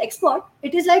Sanskrit expert,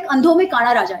 it is like Andho mein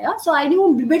Kana Raja. Yeah? So I knew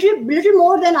little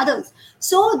more than others.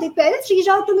 So the parents reached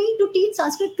out to me to teach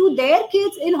Sanskrit to their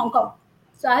kids in Hong Kong.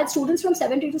 So I had students from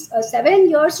 7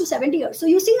 years to 70 years. So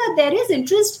you see that there is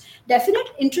interest, definite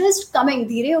interest coming.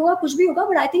 Dheere hoga, kuch bhi hoga,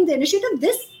 but I think the initiative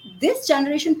this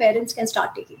generation parents can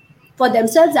start taking for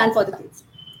themselves and for the kids.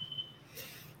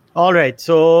 All right.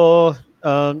 So,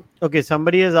 okay,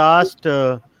 somebody has asked,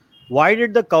 why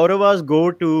did the Kauravas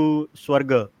go to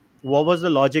Swarga? What was the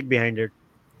logic behind it?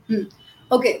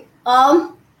 Okay.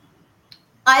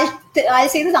 I'll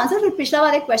say this answer, but पिछला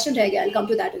वाला एक question रह गया. I'll come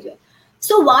to that as well.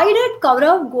 So why did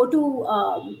Kaurav go to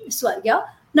Swarg? Yeah?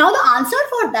 Now the answer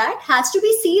for that has to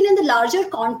be seen in the larger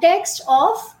context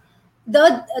of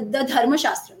the Dharma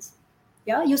Shastras.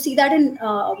 Yeah, you see that in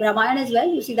Ramayana as well.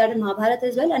 You see that in Mahabharata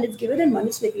as well, and it's given in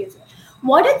Manusmriti as well.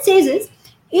 What it says is,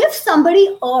 if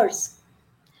somebody errs,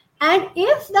 and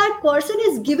if that person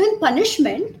is given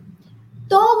punishment,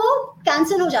 तो वो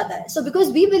cancel हो जाता है. So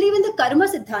because we believe in the karma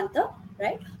siddhanta,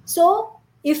 right? So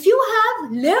if you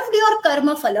have lived your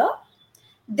karma phala,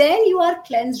 then you are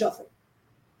cleansed of it.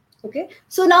 Okay.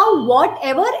 So now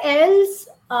whatever else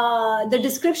the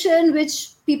description which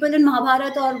people in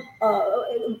Mahabharata or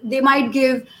they might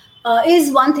give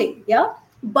is one thing, yeah.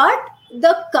 But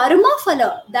the karma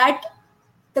phala that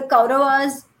the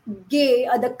Kauravas gave,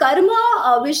 the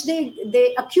karma which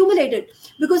they accumulated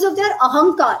because of their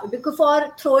ahankar, because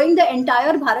for throwing the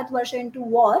entire Bharatvarsha into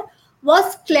war,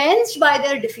 was cleansed by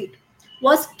their defeat,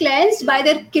 was cleansed by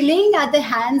their killing at the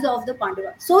hands of the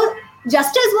Pandavas. So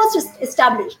justice was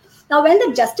established. Now, when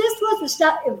the justice was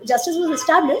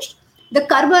established, the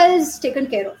karma is taken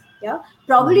care of. Yeah,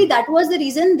 probably that was the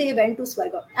reason they went to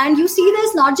Swarga. And you see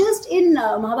this not just in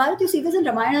Mahabharata, you see this in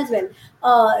Ramayana as well.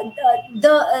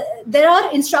 There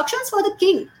are instructions for the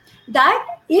king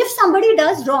that if somebody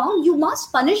does wrong, you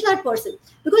must punish that person,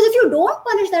 because if you don't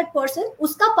punish that person,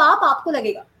 uska paap aapko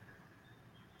lagega.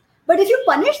 But if you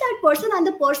punish that person and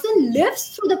the person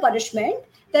lives through the punishment,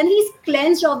 then he's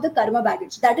cleansed of the karma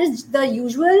baggage. That is the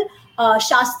usual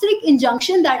shastric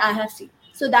injunction that I have seen.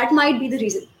 So that might be the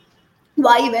reason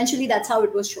why eventually that's how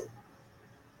it was shown.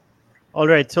 All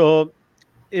right. So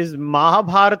is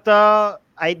Mahabharata,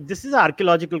 this is an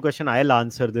archaeological question, I'll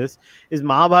answer this. Is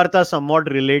Mahabharata somewhat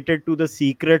related to the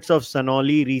secrets of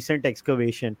Sanoli recent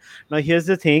excavation? Now here's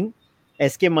the thing.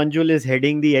 S.K. Manjul is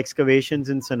heading the excavations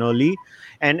in Sanoli,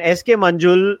 and S.K.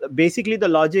 Manjul, basically the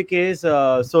logic is,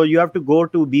 so you have to go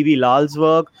to B.B. Lal's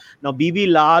work. Now B.B.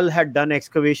 Lal had done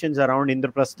excavations around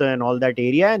Indraprastha and all that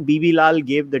area, and B.B. Lal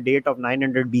gave the date of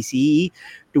 900 BCE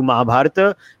to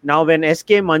Mahabharata. Now when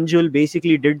S.K. Manjul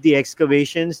basically did the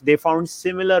excavations, they found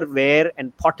similar ware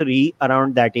and pottery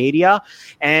around that area,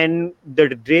 and the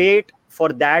date for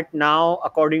that now,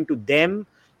 according to them,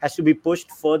 has to be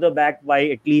pushed further back by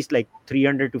at least like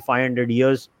 300 to 500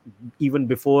 years, even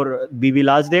before B.B.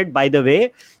 Lal's date. By the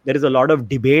way, there is a lot of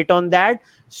debate on that.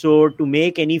 So to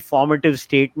make any formative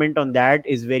statement on that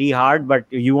is very hard. But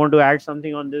you want to add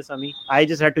something on this, Ami? I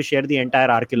just had to share the entire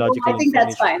archaeological I think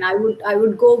that's information. fine. I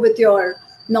would go with your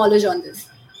knowledge on this.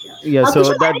 Yeah, so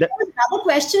Kushal, I think there was another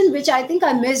question which I think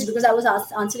I missed because I was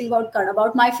answering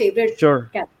about my favorite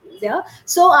characters. Yeah.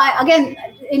 So I again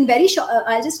in very short,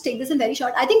 I'll just take this in very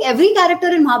short. I think every character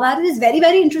in Mahabharata is very,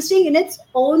 very interesting in its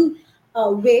own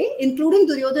way, including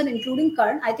Duryodhan, including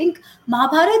Karn. I think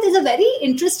Mahabharata is a very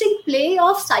interesting play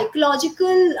of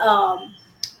psychological.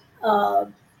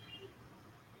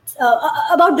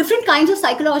 About different kinds of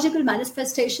psychological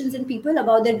manifestations in people,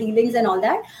 about their dealings and all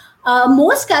that.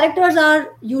 Most characters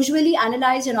are usually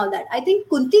analyzed and all that. I think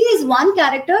Kunti is one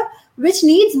character which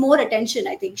needs more attention.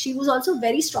 I think she was also a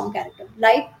very strong character,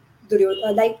 like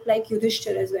like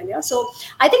Yudhishthir as well. Yeah. So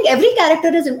I think every character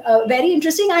is very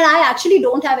interesting, and I actually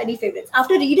don't have any favorites.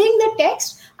 After reading the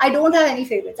text, I don't have any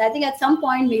favorites. I think at some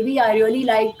point maybe I really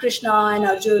like Krishna and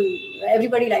Arjun.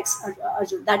 Everybody likes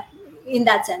Arjun. That in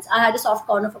that sense, I had a soft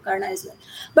corner for Karna as well.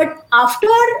 But after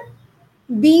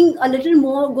being a little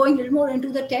more, going a little more into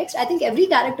the text, I think every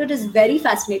character is very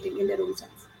fascinating in their own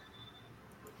sense.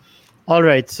 All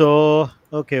right. So,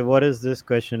 okay, what is this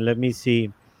question? Let me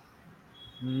see.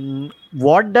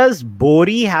 What does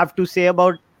Bori have to say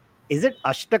about, is it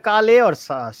Ashtakale or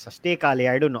Sashtekale?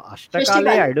 I don't know.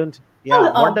 Ashtakale? I don't. Yeah.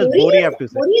 No, what does Bori have to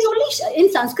say? Bori is only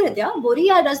in Sanskrit. Yeah. Bori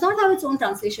does not have its own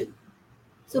translation.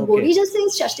 So okay. Bori just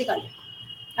says Shashtikali.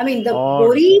 I mean, the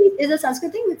Bori is a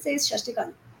Sanskrit thing which says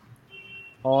Shashtikali.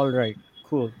 All right.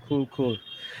 Cool.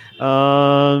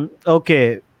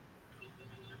 Okay.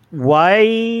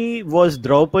 Why was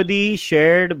Draupadi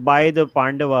shared by the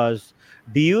Pandavas?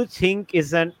 Do you think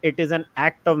it is an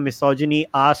act of misogyny?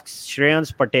 Asks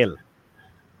Shreyans Patel.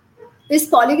 Is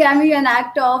polygamy an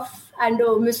act of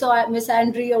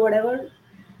misandry or whatever?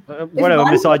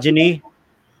 Misogyny.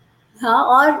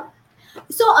 I'll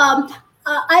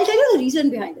tell you the reason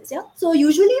behind this. Yeah. So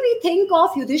usually we think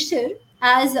of Yudhishthir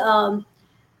as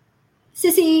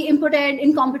sissy, impotent,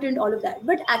 incompetent, all of that.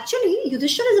 But actually,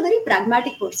 Yudhishthir is a very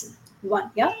pragmatic person.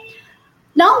 One. Yeah.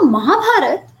 Now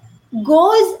Mahabharata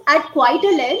goes at quite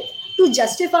a length to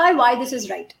justify why this is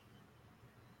right.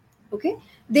 Okay.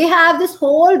 They have this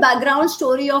whole background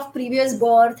story of previous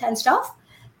birth and stuff.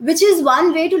 which is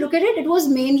one way to look at it. It was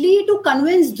mainly to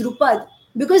convince Drupad,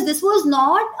 because this was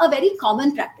not a very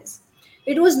common practice.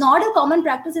 It was not a common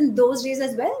practice in those days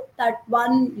as well, that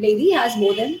one lady has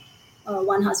more than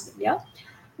one husband. Yeah.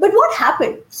 But what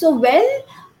happened? So when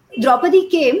Draupadi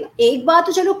came, एक बार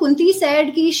तो चलो Kunti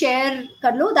said कि share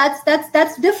कर लो.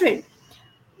 That's different.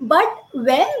 But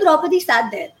when Draupadi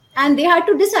sat there and they had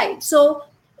to decide, so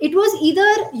it was either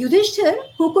Yudhishthir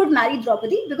who could marry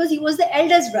Draupadi because he was the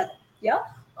eldest brother, yeah,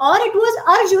 or it was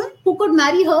Arjun who could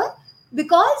marry her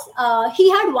because he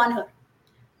had won her.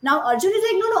 Now Arjun is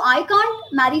like, no, no, I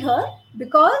can't marry her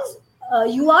because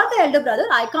you are the elder brother.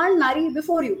 I can't marry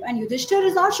before you. And Yudhishthir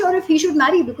is not sure if he should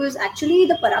marry because actually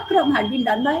the parakram had been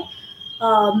done by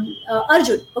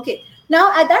Arjun. Okay.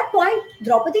 Now at that point,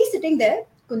 Draupadi is sitting there,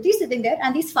 Kunti is sitting there,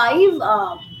 and these five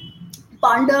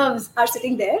Pandavas are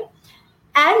sitting there,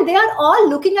 and they are all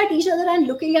looking at each other and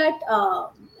looking at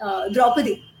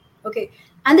Draupadi. Okay.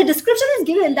 And the description is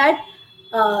given that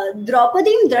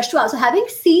Draupadi Drashtva, so having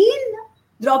seen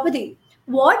Draupadi,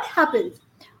 what happens?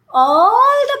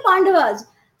 All the Pandavas,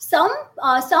 some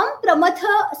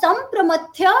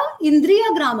Pramathya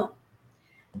Indriya Grama,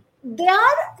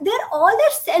 all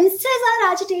their senses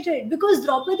are agitated because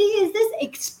Draupadi is this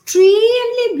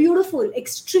extremely beautiful,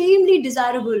 extremely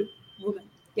desirable woman.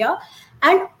 Yeah.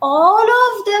 And all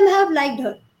of them have liked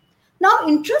her. Now,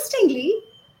 interestingly,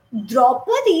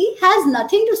 Draupadi has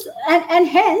nothing to, and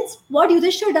hence what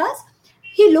Yudhishthir does,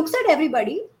 he looks at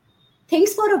everybody,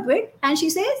 thinks for a bit, and she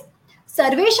says,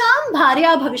 Sarvesham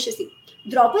Bharya Bhavishyasi.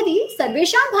 Draupadi,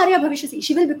 Sarvesham Bharya Bhavishyasi.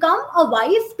 She will become a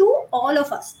wife to all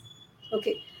of us.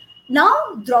 Okay. Now,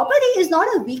 Draupadi is not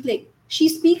a weakling. She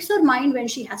speaks her mind when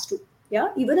she has to. Yeah.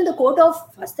 Even in the court of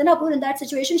Hastinapur, in that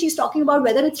situation, she's talking about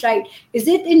whether it's right. Is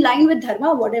it in line with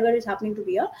dharma, whatever is happening to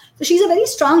be here? So she's a very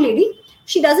strong lady.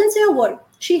 She doesn't say a word.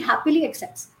 She happily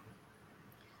accepts.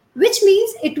 Which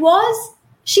means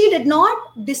she did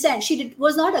not dissent. She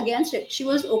was not against it. She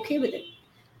was okay with it.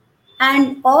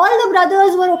 And all the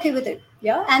brothers were okay with it.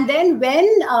 Yeah. And then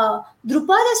when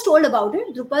Drupad is told about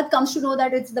it, Drupad comes to know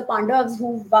that it's the Pandavas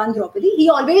who won Draupadi. He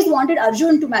always wanted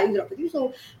Arjun to marry Draupadi.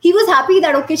 So he was happy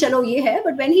that, okay, chalo, ye hai.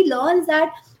 But when he learns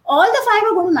that all the five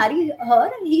are going to marry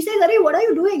her, he says, Arey, what are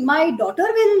you doing? My daughter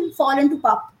will fall into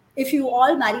pap if you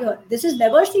all marry her. This is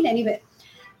never seen anywhere.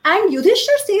 And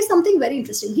Yudhishthir says something very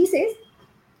interesting. He says,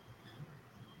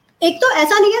 ek to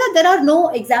aisa nahi hai that there are no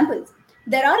examples.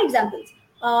 There are examples.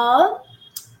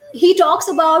 He talks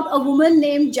about a woman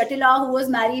named Jatila who was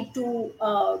married to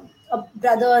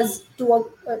brothers,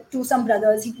 to some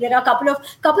brothers. There are a couple of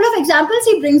examples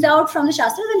he brings out from the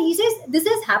Shastras, and he says this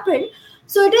has happened.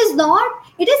 So it is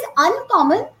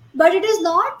uncommon, but it is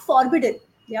not forbidden.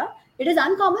 Yeah, it is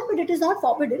uncommon, but it is not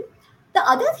forbidden. The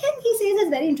other thing he says is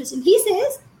very interesting. He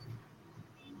says,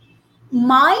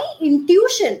 my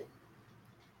intuition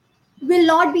will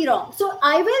not be wrong. So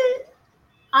I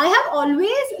have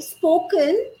always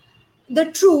spoken the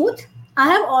truth. I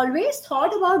have always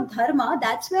thought about dharma.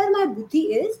 That's where my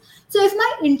buddhi is. So if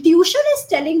my intuition is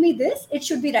telling me this, it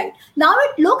should be right. Now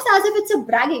it looks as if it's a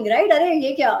bragging, right? Arey,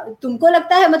 ye kya? Tumko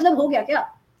lagta hai, matlab ho gaya kya?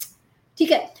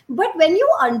 ठीक है. But when you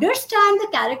understand the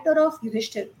character of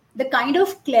Yudhishthir, the kind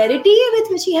of clarity with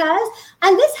which he has,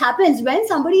 and this happens when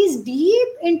somebody is deep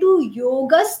into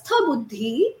yogastha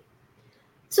buddhi.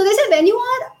 So they say when you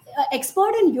are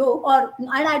expert in yoga, and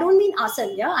I don't mean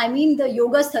asana, yeah, I mean the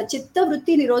yogastha, chitta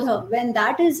vritti nirodha, when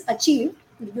that is achieved,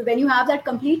 when you have that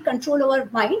complete control over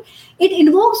mind, it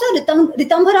invokes a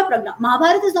Ritambhara Pragna.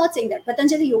 Mahabharata is not saying that.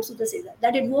 Patanjali Yoga Sutra says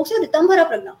that it invokes a Ritambhara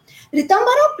Pragna.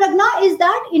 Ritambhara Pragna is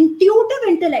that intuitive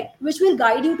intellect which will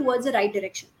guide you towards the right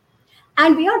direction.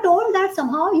 And we are told that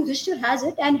somehow Yudhishthir has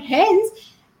it, and hence,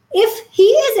 if he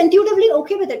is intuitively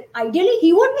okay with it, ideally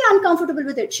he would be uncomfortable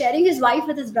with it, sharing his wife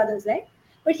with his brothers, right?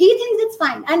 But he thinks it's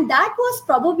fine. And that was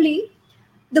probably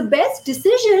the best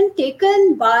decision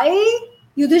taken by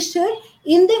Yudhishthir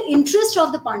in the interest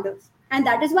of the Pandavas. And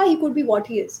that is why he could be what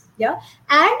he is. Yeah.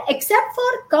 And except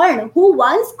for Karna, who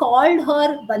once called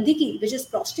her Bandiki, which is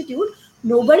prostitute,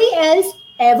 nobody else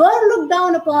ever looked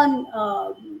down upon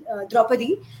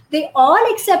Draupadi. They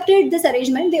all accepted this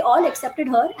arrangement. They all accepted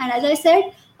her. And as I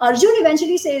said, Arjun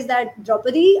eventually says that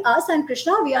Draupadi, us and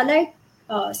Krishna, we are like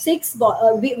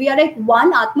we are like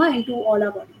one Atma into all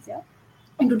our bodies, yeah,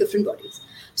 into different bodies.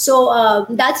 So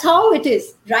that's how it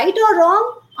is. Right or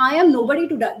wrong, I am nobody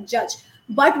to judge.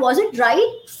 But was it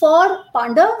right for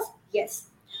Pandavas? Yes.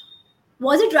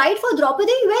 Was it right for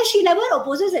Draupadi? Well, she never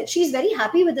opposes it. She's very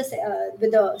happy with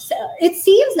it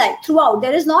seems like throughout,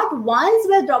 there is not once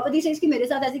where Draupadi says, ki mere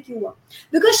saath aise kyun hua?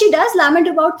 Because she does lament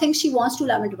about things she wants to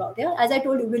lament about. Yeah, as I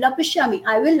told you, Vilapishami,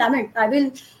 I will lament. I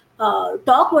will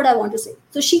talk what I want to say.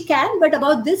 So she can, but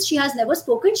about this she has never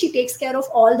spoken. She takes care of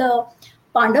all the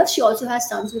Pandavas. She also has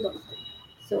sons with all of them.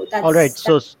 So All right.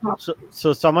 that's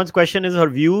So someone's question is her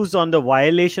views on the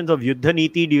violations of Yuddha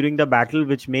Niti during the battle,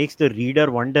 which makes the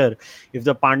reader wonder if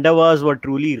the Pandavas were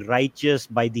truly righteous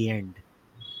by the end.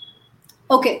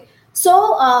 okay.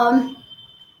 So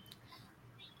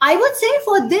I would say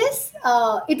for this,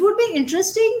 it would be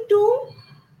interesting to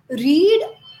read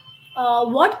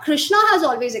what Krishna has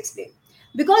always explained.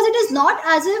 Because it is not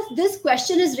as if this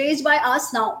question is raised by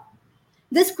us now.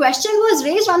 This question was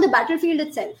raised on the battlefield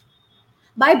itself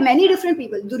by many different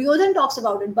people. Duryodhan talks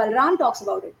about it, Balram talks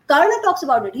about it, Karna talks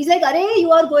about it. He's like, Arey,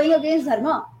 you are going against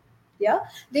Dharma. Yeah,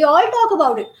 they all talk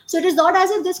about it. So it is not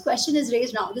as if this question is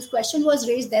raised now. This question was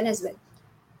raised then as well.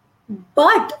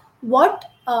 But what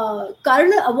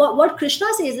what Krishna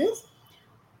says is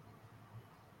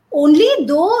only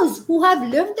those who have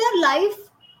lived their life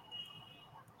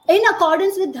in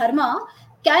accordance with dharma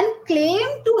can claim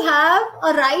to have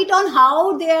a right on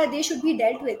how they should be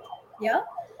dealt with. Yeah.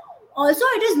 Also,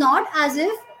 it is not as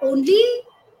if only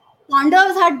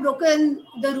Pandavas had broken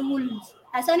the rules.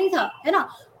 ऐसा नहीं था, है ना?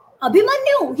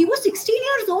 Abhimanyu, he was 16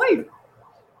 years old.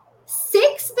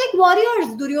 6 big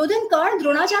warriors, Duryodhan, Karna,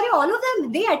 Dronacharya, all of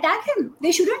them, they attacked him.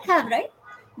 They shouldn't have, right?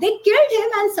 They killed him,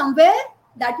 and somewhere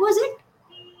that was it.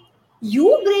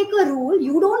 You break a rule,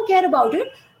 you don't care about it.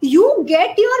 You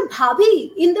get your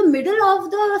bhabhi in the middle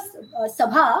of the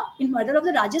sabha, in the middle of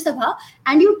the Rajya Sabha,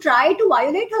 and you try to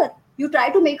violate her. You try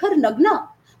to make her nagna.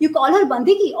 You call her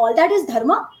bandiki. All that is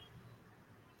dharma.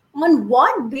 On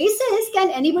what basis can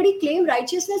anybody claim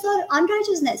righteousness or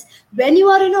unrighteousness? When you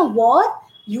are in a war,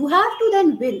 you have to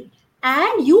then win,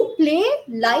 and you play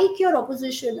like your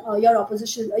opponents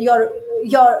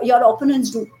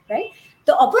do, right?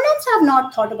 The opponents have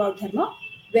not thought about dharma.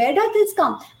 Where does this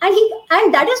come?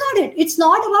 And that is not it. It's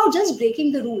not about just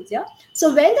breaking the rules. Yeah.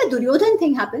 So when the Duryodhan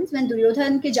thing happens, when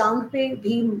Duryodhan ke jang pe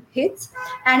Bhim hits,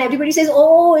 and everybody says,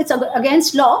 "Oh, it's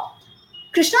against law,"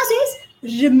 Krishna says,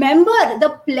 "Remember the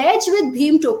pledge with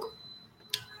Bhim took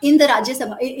in the Rajya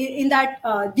Sabha, in that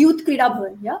Dyut Krida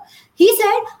Bhavan." Yeah. He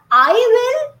said, "I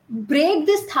will break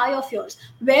this thigh of yours."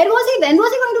 Where was he? When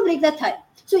was he going to break that thigh?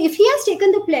 So if he has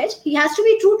taken the pledge, he has to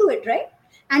be true to it, right?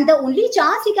 And the only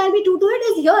chance he can be true to it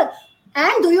is here.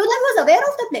 And Duryodhan was aware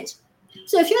of the pledge.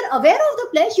 So if you're aware of the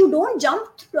pledge, you don't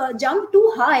jump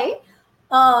too high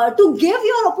to give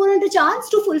your opponent a chance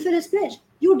to fulfill his pledge.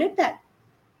 You did that.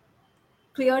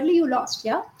 Clearly you lost.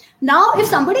 Yeah. Now if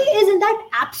somebody is in that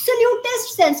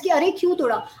absolutist sense कि अरे क्यों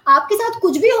तोड़ा, आपके साथ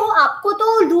कुछ भी हो, आपको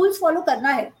तो rules follow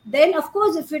करना है, then of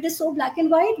course if it is so black and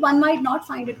white, one might not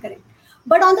find it correct.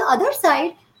 But on the other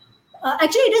side,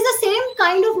 actually it is the same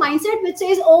kind of mindset which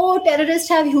says, oh, terrorists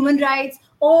have human rights,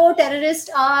 oh, terrorists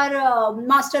are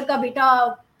master ka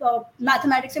beta,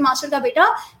 mathematics se master ka beta,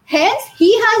 hence he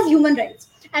has human rights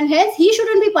and hence he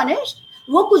shouldn't be punished,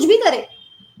 wo kuch bhi kare,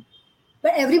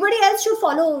 but everybody else should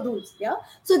follow rules. Yeah.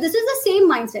 So this is the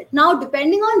same mindset. Now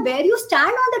depending on where you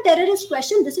stand on the terrorist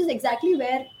question, this is exactly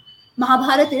where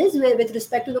Mahabharata is with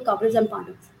respect to the Kauravas and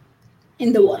Pandavas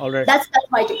in the war. All right. That's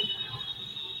my take.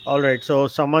 All right. So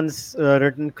someone's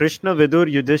written Krishna, Vidur,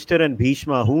 Yudhishthir, and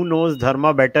Bhishma. Who knows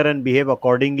dharma better and behave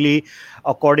accordingly,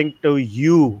 according to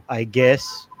you, I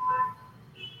guess.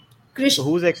 Krishna. So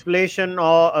whose explanation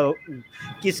or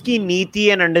kiski niti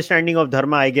and understanding of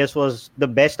dharma, I guess, was the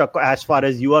best as far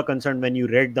as you are concerned when you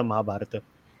read the Mahabharata?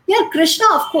 Yeah, Krishna,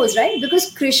 of course, right?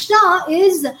 Because Krishna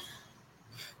is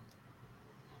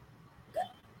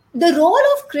the role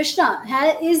of Krishna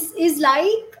is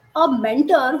like a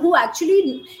mentor who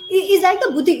actually is like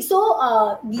the Buddhi.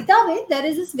 So Gita way, there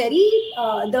is this very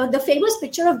the famous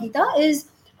picture of Gita is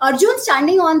Arjun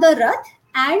standing on the Rath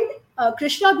and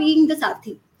Krishna being the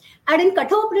Sarthi. And in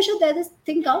Katha Upanishad, there this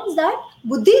thing comes that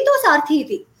Buddhi to Sarthi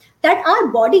iti, that our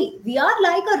body, we are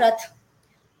like a Rath.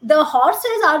 The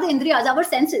horses are the Indriyas, our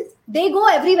senses. They go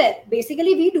everywhere.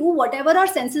 Basically, we do whatever our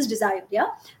senses desire. Yeah,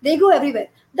 they go everywhere.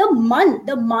 The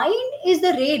mind is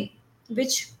the rein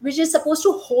which is supposed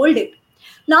to hold it.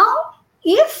 Now,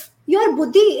 if your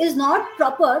buddhi is not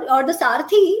proper or the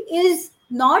sarthi is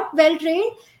not well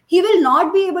trained, he will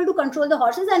not be able to control the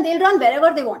horses and they'll run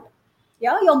wherever they want.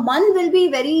 Yeah, your man will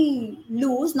be very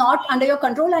loose, not under your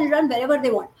control, and run wherever they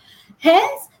want.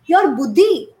 Hence, your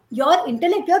buddhi, your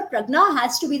intellect, your prajna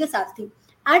has to be the sarthi.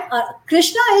 And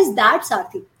Krishna is that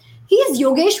sarthi. He is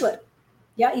Yogeshwar.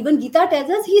 Yeah, even Gita tells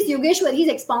us he is Yogeshwar. He's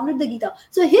expounded the Gita.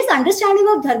 So his understanding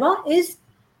of dharma is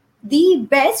the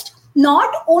best,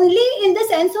 not only in the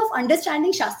sense of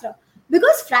understanding Shastra.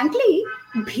 Because frankly,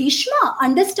 Bhishma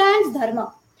understands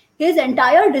dharma. His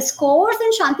entire discourse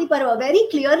in Shanti Parva very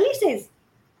clearly says,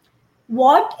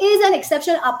 What is an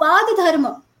exceptional apad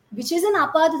dharma, which is an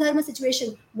apad dharma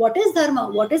situation? What is dharma?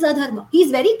 What is adharma?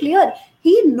 He's very clear.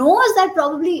 He knows that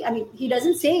probably, I mean, he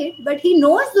doesn't say it, but he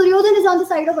knows Duryodhan is on the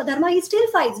side of adharma. He still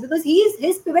fights because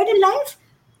his pivot in life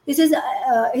is his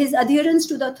adherence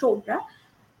to the throne. Right?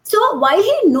 So while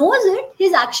he knows it,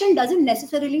 his action doesn't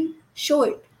necessarily show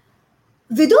it.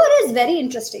 Vidur is very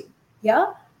interesting.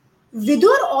 Yeah.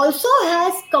 Vidur also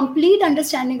has complete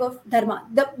understanding of dharma.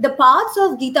 The parts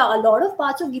of Gita, a lot of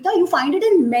parts of Gita, you find it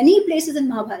in many places in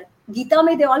Mahabharata. Gita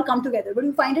may they all come together, but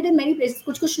you find it in many places.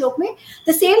 Kuch shlok mein,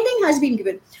 the same thing has been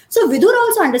given. So Vidur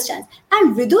also understands.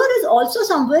 And Vidur is also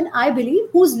someone, I believe,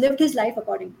 who's lived his life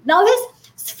accordingly. Now his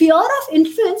sphere of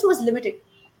influence was limited.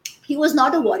 He was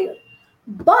not a warrior.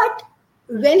 But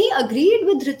when he agreed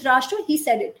with Dhritarashtra, he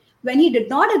said it. When he did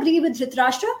not agree with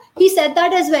Dhritarashtra, he said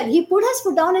that as well. He put his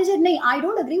foot down and said, "No, I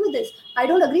don't agree with this. I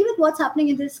don't agree with what's happening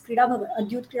in this Krida Bhavan,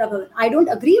 Adyut Krida Bhavan. I don't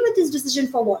agree with his decision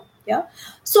for war." Yeah.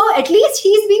 So at least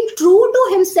he's being true to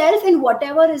himself in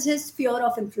whatever is his sphere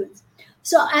of influence.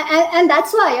 So and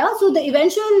that's why, yeah. So the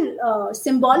eventual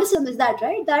symbolism is that,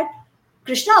 right? That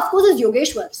Krishna, of course, is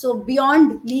Yogeshwar, so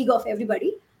beyond league of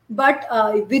everybody. But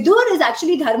Vidur is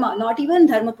actually Dharma, not even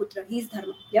Dharmaputra. He's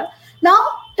Dharma. Yeah. Now,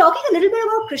 talking a little bit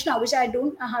about Krishna, which I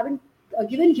haven't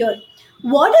given here.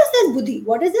 What is this Buddhi?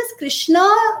 What is this Krishna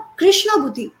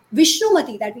Buddhi,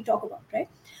 Vishnumati that we talk about, right?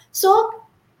 So,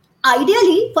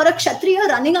 ideally, for a Kshatriya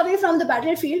running away from the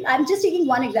battlefield, I'm just taking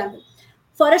one example.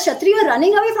 For a Kshatriya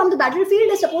running away from the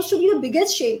battlefield is supposed to be the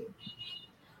biggest shame.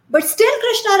 But still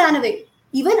Krishna ran away.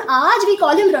 Even Aaj we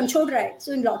call him Ranchhod Rai.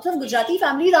 So in lots of Gujarati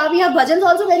families, we have bhajans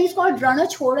also where he's called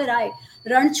Ranchhod Rai.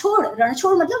 Ranchhod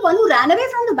matlab one who ran away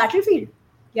from the battlefield.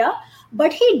 Yeah.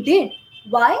 But he did.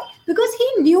 Why? Because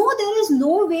he knew there is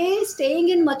no way staying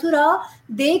in Mathura,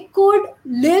 they could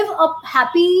live a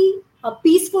happy, a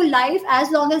peaceful life as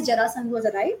long as Jarasandha was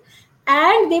alive.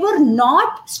 And they were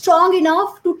not strong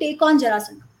enough to take on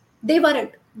Jarasandha. They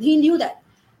weren't. He knew that.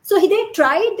 So they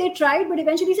tried, but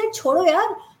eventually he said, "Chodo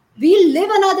yaar,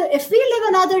 if we live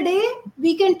another day,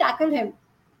 we can tackle him.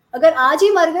 Agar aaj hi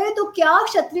mar gaye, to kya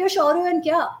Kshatriya Shaurya and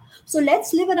kya? So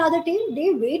let's live another day,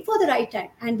 wait for the right time,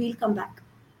 and we'll come back."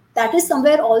 That is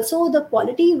somewhere also the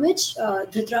quality which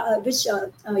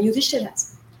Yudhishthir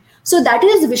has. So that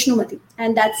is Vishnumati,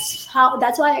 and that's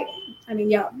why. I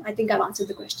mean, yeah, I think I've answered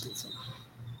the question. So.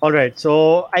 All right.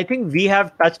 So I think we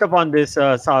have touched upon this.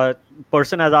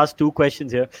 Person has asked two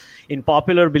questions here. In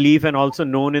popular belief and also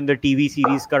known in the TV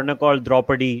series, Karna called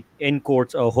Draupadi, in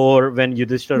quotes, a whore when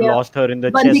Yudhishthir lost her in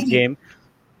the chess game.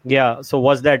 Yeah. So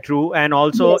was that true? And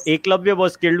also Eklavya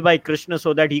was killed by Krishna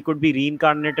so that he could be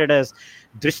reincarnated as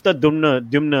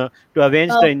Drishtadyumna to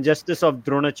avenge the injustice of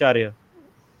Dronacharya.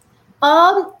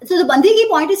 So the Bandhiki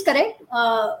point is correct.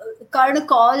 Karna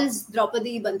calls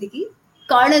Draupadi Bandhiki.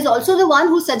 Karna is also the one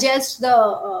who suggests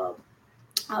the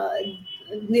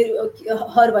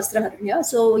her Vastraharan. Yeah?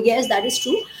 So yes, that is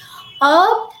true.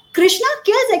 Krishna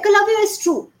kills Ekalavya is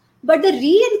true. But the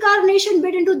reincarnation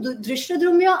bit into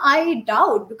Drishtadyumna, I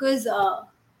doubt, because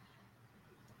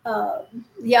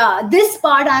this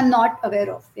part I'm not aware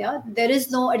of. Yeah, there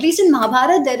is no, at least in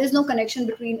Mahabharata, there is no connection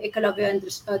between Ekalavya and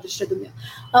Drishtadyumna.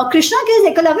 Krishna kills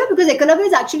Ekalavya because Ekalavya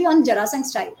is actually on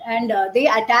Jarasandh's side, and they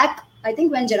attack. I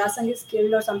think when Jarasandha is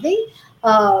killed or something,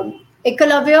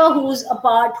 Ekalavya,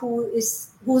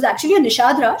 who's actually a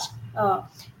Nishadraj,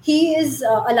 he is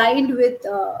aligned with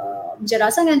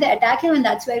Jarasandha, and they attack him, and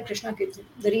that's where Krishna kills him.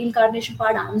 The reincarnation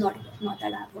part, I'm not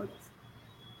that I've heard of.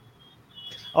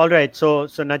 All right. So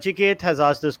Nachiket has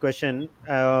asked this question.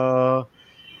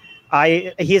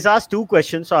 He has asked two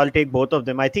questions, so I'll take both of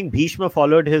them. I think Bhishma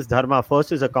followed his dharma.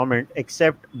 First is a comment,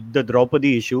 except the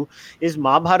Draupadi issue. Is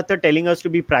Mahabharata telling us to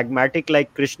be pragmatic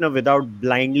like Krishna without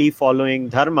blindly following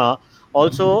dharma?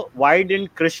 Also, why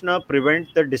didn't Krishna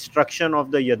prevent the destruction of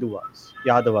the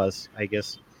Yadavas, I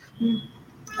guess.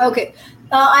 Okay.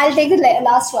 I'll take the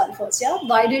last one first. Yeah.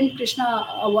 Why didn't Krishna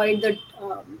avoid the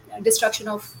destruction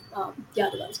of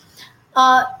Yadavas?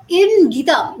 In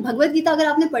Gita, Bhagavad Gita, agar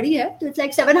aapne padhi hai, so it's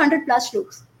like 700 plus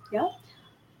shloks. Yeah.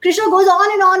 Krishna goes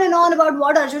on and on and on about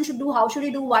what Arjun should do, how should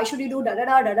he do, why should he do, da da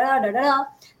da da da da da.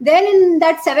 Then in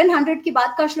that 700 ki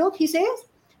baat ka shlok, he says,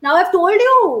 "Now I've told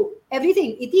you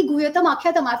everything. Iti guhyatam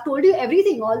akhyatam. I've told you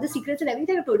everything, all the secrets and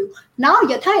everything I've told you. Now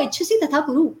yatha echchasi tatha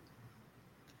kuru.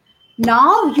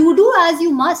 Now you do as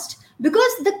you must,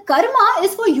 because the karma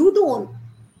is for you to own."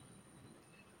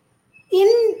 In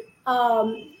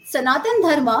Sanatan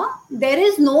Dharma, there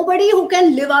is nobody who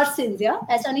can live our sins. Yeah,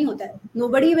 ऐसा नहीं होता है.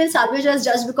 Nobody will salvage us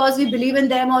just because we believe in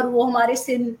them और वो हमारे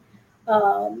sin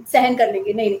सहन कर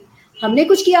लेंगे. नहीं. हमने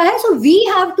कुछ किया है, so we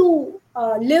have to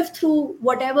live through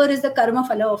whatever is the karma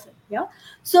phala of it. Yeah.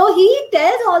 So he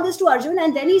tells all this to Arjun,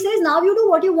 and then he says, "Now you do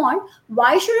what you want.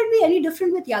 Why should it be any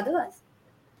different with Yadavas?"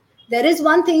 There is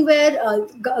one thing where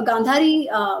Gandhari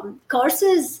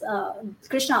curses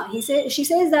Krishna. She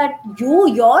says that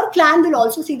your clan will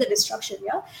also see the destruction.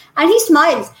 Yeah, and he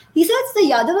smiles. He says the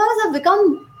Yadavas have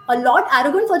become a lot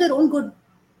arrogant for their own good.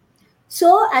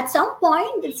 So at some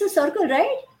point, it's a circle,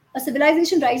 right? A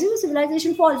civilization rises, a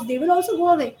civilization falls. They will also go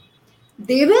away.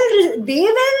 They will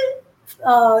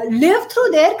live through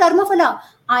their karma phala.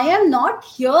 I am not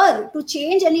here to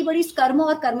change anybody's karma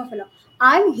or karma phala.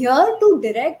 I'm here to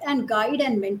direct and guide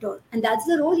and mentor, and that's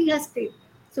the role he has played.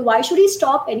 So why should he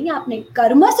stop any happening?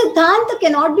 Karma siddhanta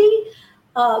cannot be.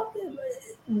 Uh,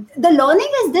 the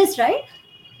learning is this, right?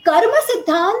 Karma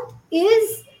siddhant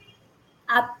is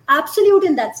absolute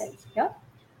in that sense. Yeah,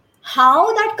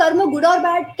 how that karma, good or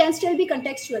bad, can still be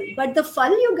contextual, but the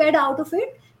fun you get out of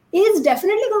it is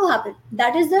definitely going to happen.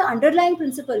 That is the underlying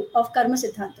principle of karma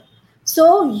siddhanta.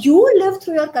 So you live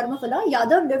through your karma phala,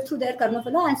 Yadav lived through their karma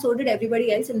phala, and so did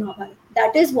everybody else in Mahabharata.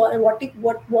 That is what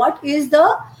is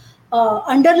the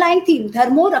underlying theme.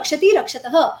 Dharmo rakshati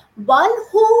rakshatah. One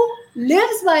who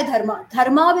lives by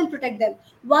dharma will protect them.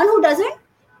 One who doesn't,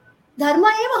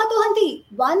 dharma eva hatohanti.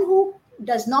 One who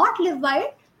does not live by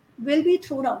it will be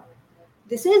thrown out.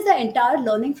 This is the entire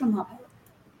learning from Mahabharata.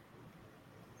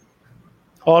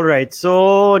 All right.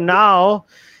 So now,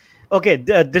 okay,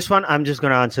 this one I'm just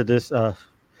going to answer this.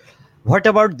 What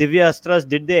about Divya Astras?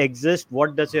 Did they exist?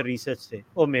 What does your research say?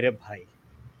 Oh, मेरे भाई,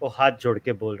 वो हाथ जोड़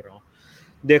के बोल रहा हूँ.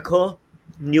 देखो,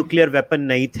 न्यूक्लियर वेपन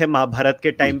नहीं थे महाभारत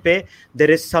के टाइम पे.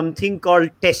 There is something called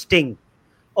testing.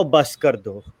 ओ बस कर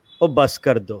दो, ओ बस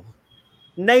कर दो.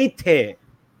 नहीं थे,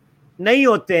 नहीं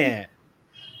होते हैं.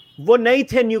 वो नहीं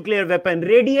थे न्यूक्लियर वेपन.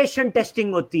 रेडिएशन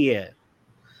टेस्टिंग होती है.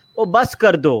 ओ बस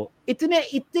कर दो.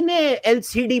 इतने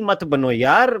एलसीडी मत बनो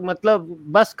यार. मतलब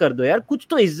बस कर दो यार. कुछ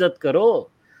तो इज्जत करो.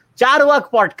 4 वक्त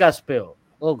पॉडकास्ट पे हो.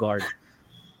 ओ गॉड,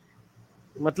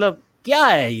 मतलब क्या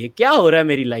है ये? क्या हो रहा है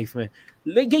मेरी लाइफ में?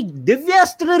 लेकिन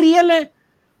दिव्यास्त्र रियल है.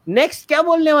 नेक्स्ट क्या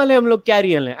बोलने वाले हम लोग? क्या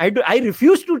रियल है? I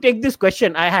refuse to take this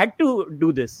question. I had to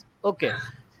do this. Okay.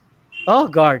 Oh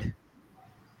God.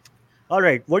 All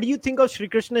right. What do you think of Shri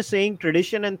Krishna saying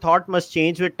tradition and thought must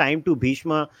change with time to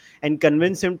Bhishma and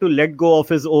convince him to let go of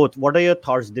his oath? What are your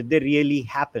thoughts? Did they really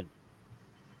happen?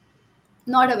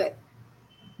 Not aware.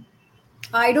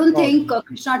 I don't think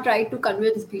Krishna tried to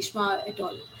convince Bhishma at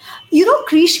all. You know,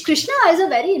 Krishna is a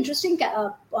very interesting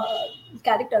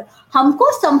character.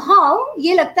 हमको somehow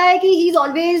ये लगता है कि he's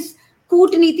always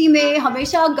कूटनीति में,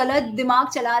 हमेशा गलत दिमाग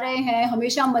चला रहे हैं,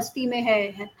 हमेशा मस्ती में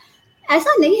है.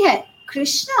 ऐसा नहीं है.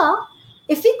 Krishna,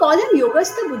 if we call him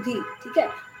Yogastha Buddhi, ठीक है?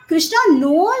 Krishna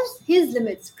knows his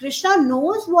limits. Krishna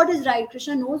knows what is right.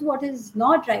 Krishna knows what is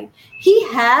not right. He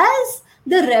has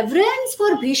the reverence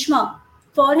for Bhishma,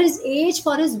 for his age,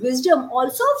 for his wisdom,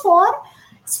 also for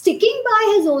sticking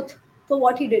by his oath for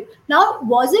what he did. Now,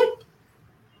 was it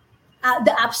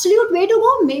the absolute way to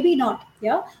go? Maybe not.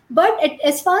 Yeah. But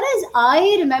as far as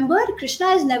I remember, Krishna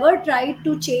has never tried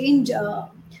to change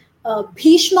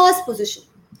Bhishma's position.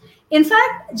 In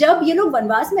fact, जब ये लोग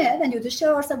वनवास में है, when Yudhishthir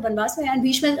और सब वनवास में है,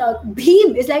 and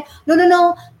Bhim is like,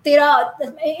 no, तेरा,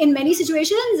 in many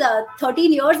situations,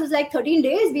 13 years is like 13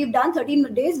 days. We've done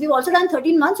 13 days. We've also done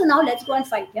 13 months. So now let's go and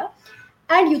fight. Yeah.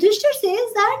 And Yudhishthir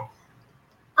says that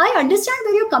I understand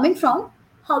where you're coming from.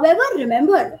 However,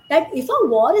 remember that if a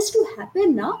war is to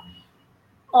happen now,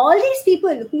 all these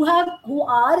people who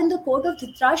are in the court of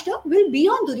Dhritarashtra will be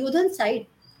on Duryodhan's side,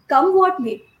 come what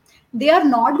may. They are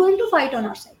not going to fight on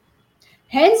our side.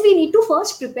 Hence, we need to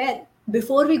first prepare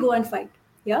before we go and fight.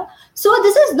 Yeah. So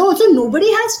nobody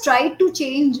has tried to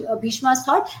change Bhishma's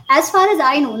thought. As far as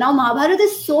I know, now Mahabharata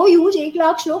is so huge, 1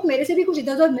 lakh श्लोक, मेरे से भी कुछ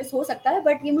इधर उधर miss हो सकता है,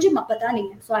 but ये मुझे पता नहीं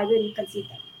है. So I will concede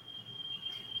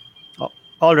that.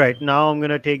 All right. Now I'm going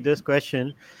to take this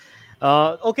question.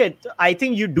 Okay. I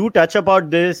think you do touch about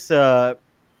this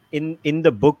in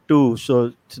the book too.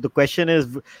 So the question is,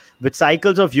 with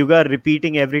cycles of yuga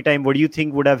repeating every time, what do you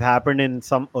think would have happened in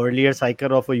some earlier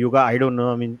cycle of a yuga? I don't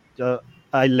know. I mean,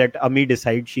 I'll let Ami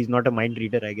decide. She's not a mind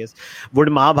reader, I guess.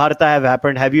 Would Mahabharata have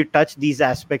happened? Have you touched these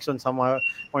aspects on some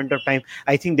point of time?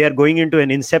 I think they're going into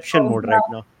an inception mode right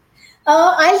now.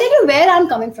 I'll tell you where I'm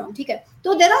coming from. Okay?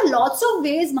 So there are lots of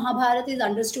ways Mahabharata is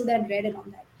understood and read and all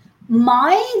that.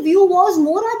 My view was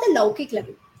more at the Laukik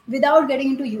level, without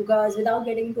getting into yugas, without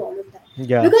getting into all of that.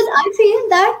 Yeah. Because I feel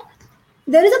that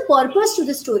there is a purpose to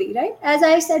the story, right? As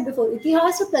I said before,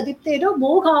 itihasa pradiptena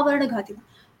moghavarna ghatina.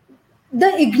 The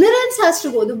ignorance has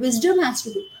to go, the wisdom has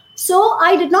to go. So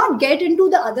I did not get into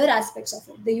the other aspects of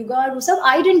it, the yuga stuff.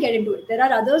 I didn't get into it. There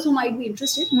are others who might be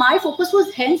interested. My focus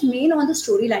was hence main on the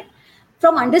storyline,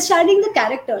 from understanding the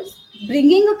characters,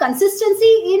 bringing a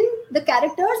consistency in the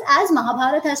characters as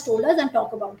Mahabharata has told us, and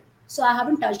talk about it. So I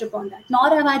haven't touched upon that, nor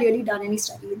have I really done any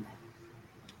study in that.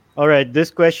 All right,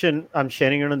 this question, I'm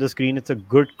sharing it on the screen. It's a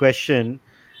good question.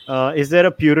 Is there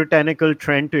a puritanical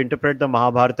trend to interpret the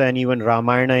Mahabharata and even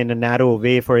Ramayana in a narrow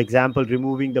way? For example,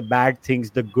 removing the bad things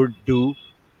the good do?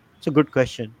 It's a good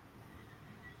question.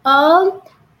 Um,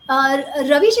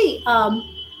 Raviji,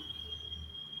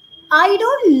 I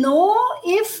don't know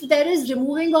if there is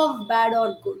removing of bad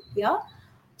or good. Yeah.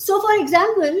 So, for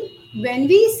example, when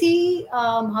we see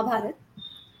Mahabharata,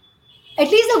 at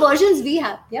least the versions we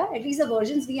have, yeah, at least the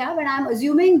versions we have, and I'm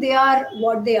assuming they are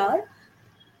what they are.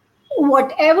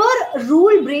 Whatever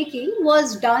rule breaking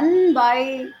was done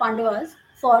by Pandavas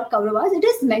for Kauravas, it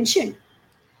is mentioned.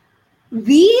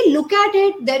 We look at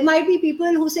it, there might be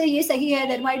people who say ye sahi hai,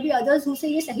 there might be others who say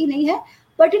ye sahi nahi hai,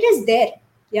 but it is there.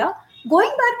 Yeah. Going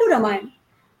back to Ramayana,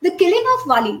 the killing of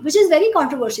Vali, which is very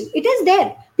controversial, it is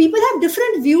there. People have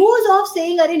different views of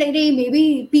saying, Are,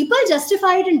 maybe people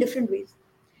justify it in different ways.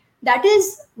 That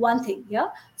is one thing.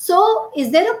 Yeah. So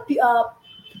is there a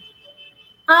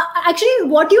actually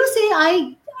what you say,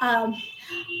 I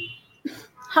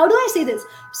how do I say this?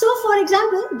 So, for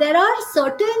example, there are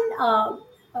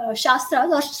certain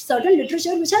shastras or certain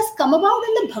literature which has come about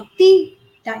in the bhakti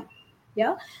time.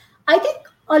 Yeah, I think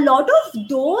a lot of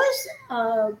those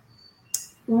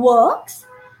works,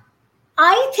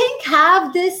 I think,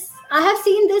 have this. I have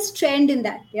seen this trend in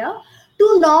that. Yeah,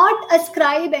 to not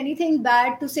ascribe anything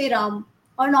bad to say Ram,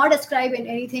 or not ascribe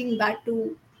anything bad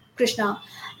to Krishna.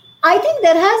 I think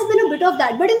there has been a bit of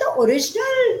that, but in the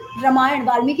original Ramayana,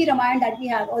 Valmiki Ramayana that we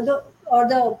have, or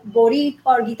the Gori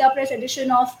or Gita Press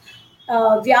edition of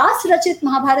Vyas Rachit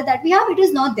Mahabharata that we have, it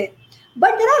is not there.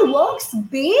 But there are works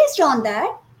based on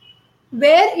that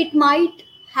where it might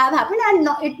have happened, and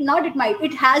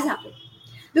it has happened.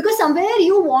 Because somewhere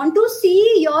you want to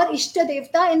see your Ishta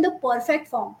Devta in the perfect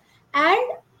form. And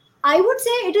I would say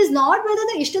it is not whether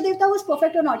the Ishta Devta was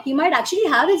perfect or not. He might actually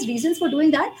have his reasons for doing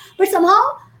that, but somehow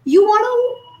you want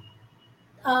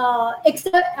to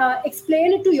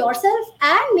explain it to yourself,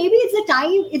 and maybe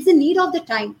it's the need of the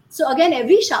time. So again,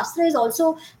 every shastra is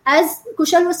also, as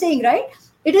Kushal was saying, right,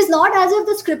 it is not as if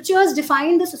the scriptures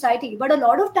define the society, but a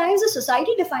lot of times the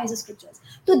society defines the scriptures.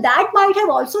 So that might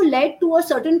have also led to a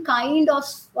certain kind of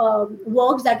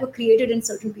works that were created in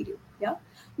certain period. Yeah,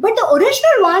 but the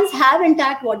original ones have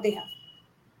intact what they have.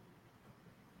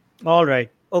 All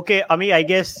right. Okay, Ami, I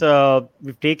guess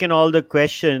we've taken all the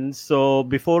questions. So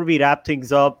before we wrap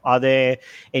things up, are there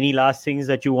any last things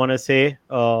that you want to say?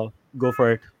 Go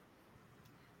for it.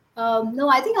 No,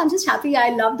 I think I'm just happy.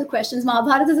 I love the questions.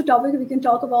 Mahabharata is a topic we can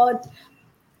talk about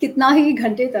kitna hi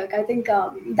ghante tak. I think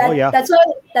that's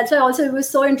why also it was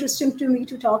so interesting to me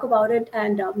to talk about it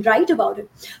and write about it.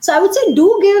 So I would say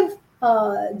do give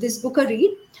this book a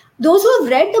read. Those who have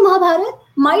read the Mahabharata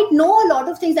might know a lot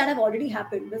of things that have already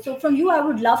happened. So from you, I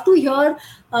would love to hear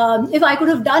if I could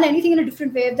have done anything in a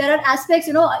different way. If there are aspects,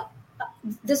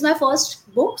 this is my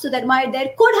first book, so there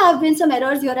could have been some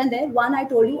errors here and there. One I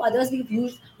told you, others we've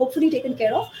used, hopefully taken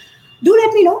care of. Do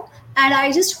let me know, and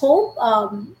I just hope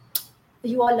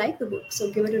you all like the book. So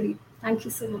give it a read. Thank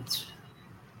you so much.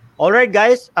 All right,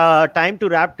 guys, time to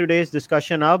wrap today's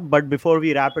discussion up. But before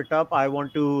we wrap it up, I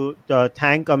want to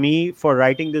thank Ami for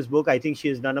writing this book. I think she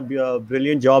has done a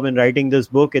brilliant job in writing this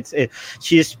book.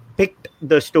 She's picked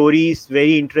the stories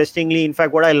very interestingly. In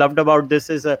fact, what I loved about this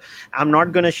is I'm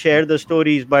not going to share the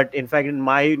stories, but in fact, in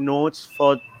my notes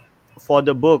for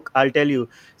the book, I'll tell you.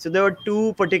 So there were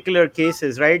two particular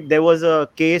cases, right? There was a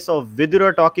case of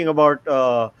Vidura talking about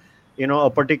a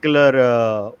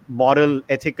particular moral,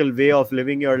 ethical way of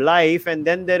living your life. And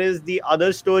then there is the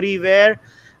other story where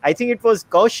I think it was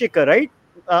Kaushika, right?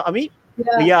 Ami?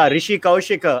 Yeah, Rishi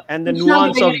Kaushika, and the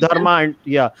nuance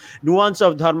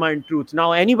of dharma and truth.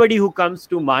 Now, anybody who comes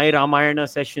to my Ramayana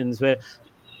sessions, where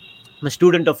I'm a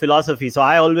student of philosophy, so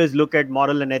I always look at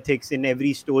moral and ethics in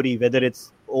every story, whether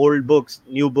it's old books,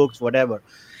 new books, whatever.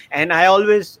 And I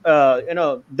always,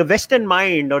 the Western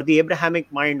mind or the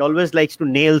Abrahamic mind always likes to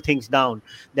nail things down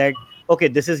that, okay,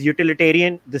 this is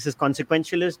utilitarian, this is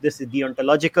consequentialist, this is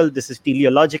deontological, this is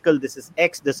teleological, this is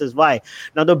X, this is Y.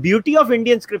 Now, the beauty of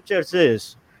Indian scriptures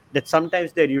is that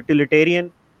sometimes they're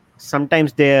utilitarian,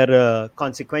 sometimes they're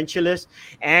consequentialist.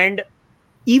 And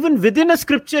even within a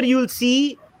scripture, you'll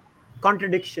see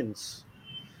contradictions,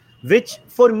 which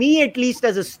for me, at least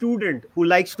as a student who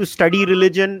likes to study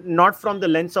religion, not from the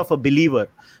lens of a believer,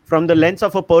 from the lens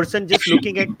of a person just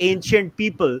looking at ancient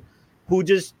people, who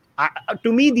just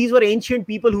to me, these were ancient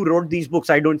people who wrote these books.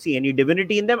 I don't see any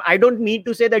divinity in them. I don't mean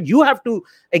to say that you have to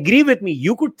agree with me.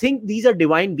 You could think these are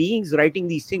divine beings writing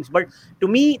these things, but to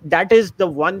me, that is the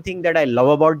one thing that I love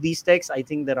about these texts. I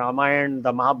think the Ramayana,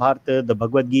 the Mahabharata, the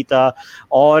Bhagavad Gita,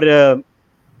 or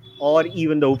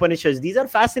even the Upanishads, these are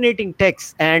fascinating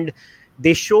texts, and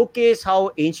they showcase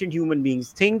how ancient human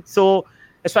beings think. So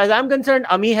as far as I'm concerned,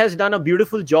 Ami has done a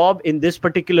beautiful job in this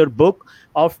particular book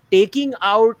of taking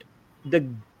out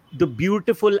the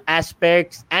beautiful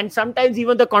aspects and sometimes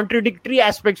even the contradictory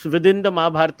aspects within the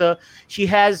Mahabharata. She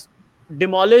has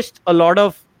demolished a lot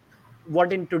of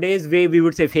what in today's way we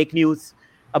would say fake news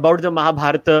about the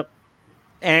Mahabharata.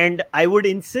 And I would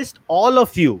insist all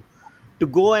of you to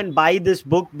go and buy this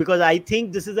book, because I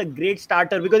think this is a great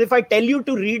starter. Because if I tell you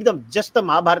to read just the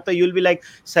Mahabharata, you'll be like,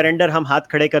 surrender, hum haath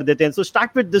khade kar dete hain. So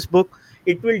start with this book.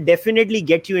 It will definitely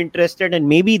get you interested, and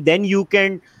maybe then you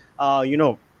can,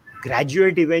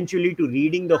 graduate eventually to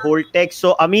reading the whole text.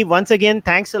 So Ami, once again,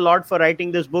 thanks a lot for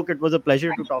writing this book. It was a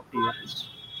pleasure to talk to you.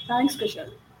 Thanks,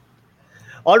 Kushal.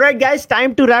 All right, guys,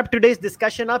 time to wrap today's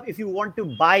discussion up. If you want to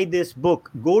buy this book,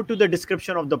 go to the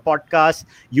description of the podcast.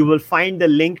 You will find the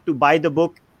link to buy the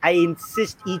book. I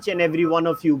insist each and every one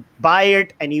of you buy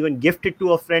it and even gift it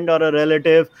to a friend or a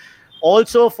relative.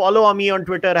 Also, follow Ami on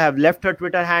Twitter. I have left her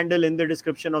Twitter handle in the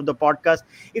description of the podcast.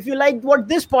 If you like what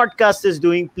this podcast is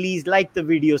doing, please like the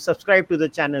video, subscribe to the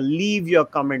channel, leave your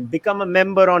comment, become a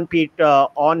member on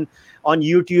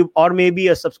YouTube, or maybe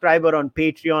a subscriber on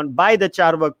Patreon, buy the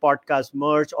Charvak podcast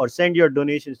merch, or send your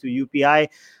donations to UPI.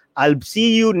 I'll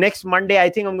see you next Monday.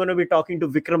 I think I'm going to be talking to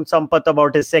Vikram Sampath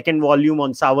about his second volume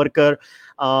on Savarkar.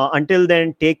 Until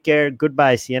then, take care.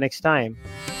 Goodbye. See you next time.